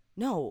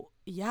 no,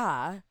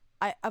 yeah,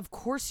 of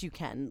course you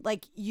can.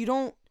 Like, you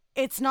don't,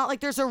 it's not like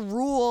there's a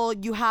rule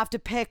you have to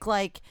pick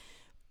like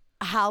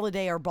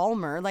Halliday or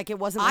Bulmer. Like, it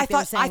wasn't like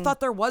I thought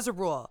there was a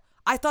rule.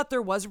 I thought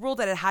there was a rule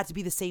that it had to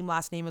be the same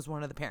last name as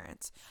one of the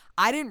parents.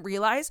 I didn't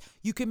realize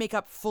you could make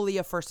up fully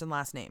a first and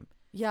last name.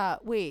 Yeah,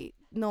 wait,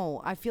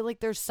 no, I feel like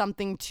there's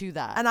something to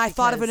that. And I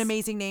thought of an because-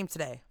 amazing name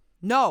today.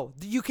 No,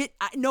 you could.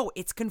 No,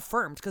 it's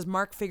confirmed because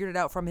Mark figured it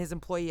out from his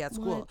employee at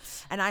school. What?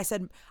 And I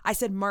said,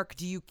 Mark,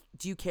 do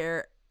you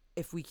care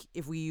if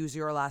we use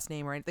your last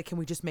name or anything? Can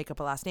we just make up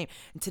a last name?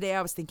 And today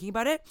I was thinking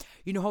about it.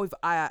 You know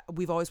how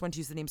we've always wanted to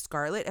use the name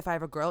Scarlett. If I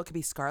have a girl, it could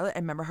be Scarlett.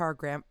 And remember how our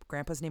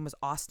grandpa's name was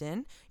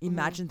Austin?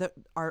 Imagine that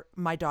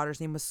my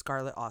daughter's name was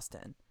Scarlett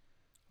Austin.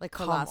 like her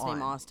Come last name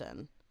on.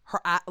 Austin. Her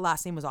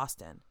last name was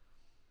Austin.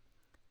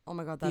 Oh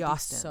my God, The that'd be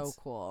Austins. so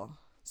cool.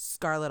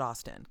 Scarlett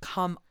Austin.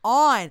 Come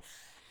on.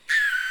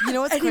 You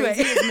know what's Anyway.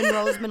 crazy is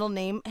Monroe's middle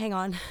name. Hang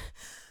on.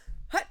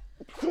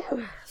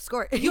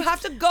 Score. You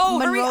have to go.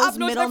 Hurry up.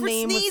 No time for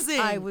sneezing.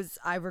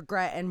 I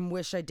regret and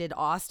wish I did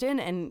Austin,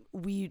 and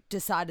we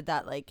decided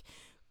that like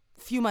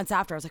a few months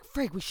after I was like,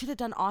 frig, we should have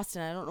done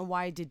Austin. I don't know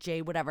why I did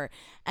Jay, whatever.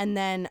 And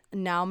then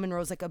now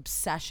Monroe's like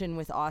obsession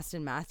with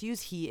Austin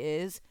Matthews. He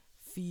is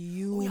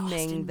fuming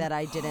Austin. that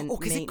I didn't Oh,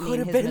 'cause it name could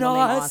have his been middle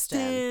name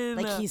Austin.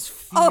 Like, he's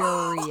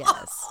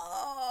furious.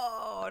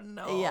 Oh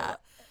no. Yeah.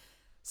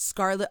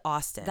 Scarlett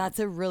Austin. That's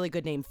a really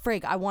good name.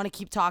 Frig, I want to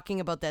keep talking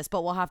about this,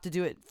 but we'll have to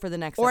do it for the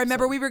next Or episode.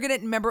 remember we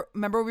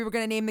were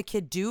gonna name the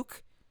kid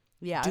Duke.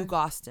 Yeah. Duke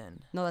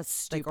Austin. No,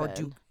 that's Like, stupid. or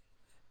Duke.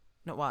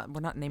 No, well, we're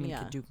not naming Yeah.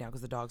 Kid Duke now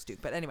because the dog's Duke.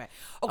 But anyway,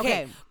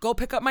 okay, go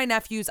pick up my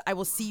nephews. I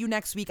will see you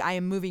next week. I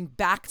am moving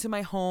back to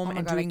my home Oh my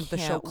and God, I doing the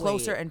show can't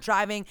closer wait. and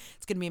driving.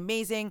 It's going to be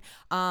amazing.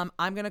 I'm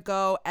going to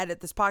go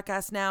edit this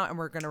podcast now, and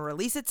we're going to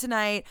release it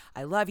tonight.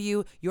 I love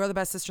you. You're the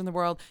best sister in the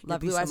world.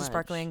 Love Your you blue so eyes are much.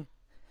 sparkling.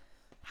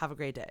 Have a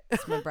great day.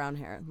 It's my brown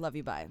hair. Love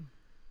you. Bye.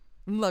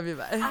 Love you.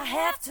 Bye. I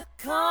have to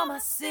call my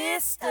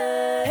sister.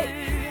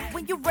 Hey,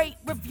 when you rate,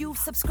 review,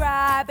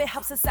 subscribe, it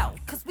helps us out.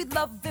 Cause we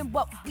loving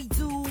what we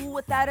do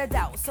without a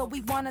doubt. So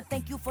we wanna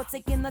thank you for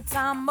taking the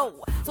time,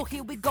 mo. So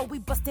here we go, we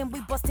bustin'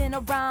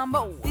 a rhyme,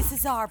 mo. This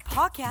is our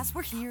podcast,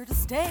 we're here to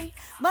stay.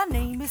 My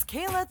name is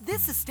Kayla,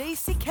 this is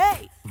Stacey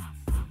K.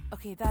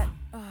 Okay, that,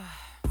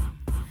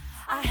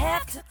 I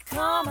have to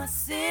call my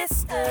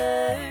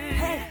sister.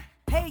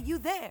 Hey, you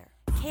there.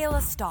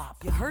 Kayla,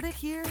 stop. You heard it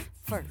here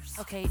first.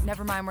 Okay,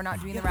 never mind. We're not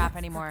doing the rap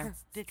anymore. Heard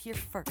it here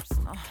first.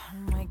 Oh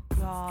my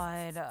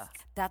God.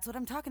 That's what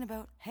I'm talking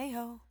about. Hey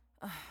ho.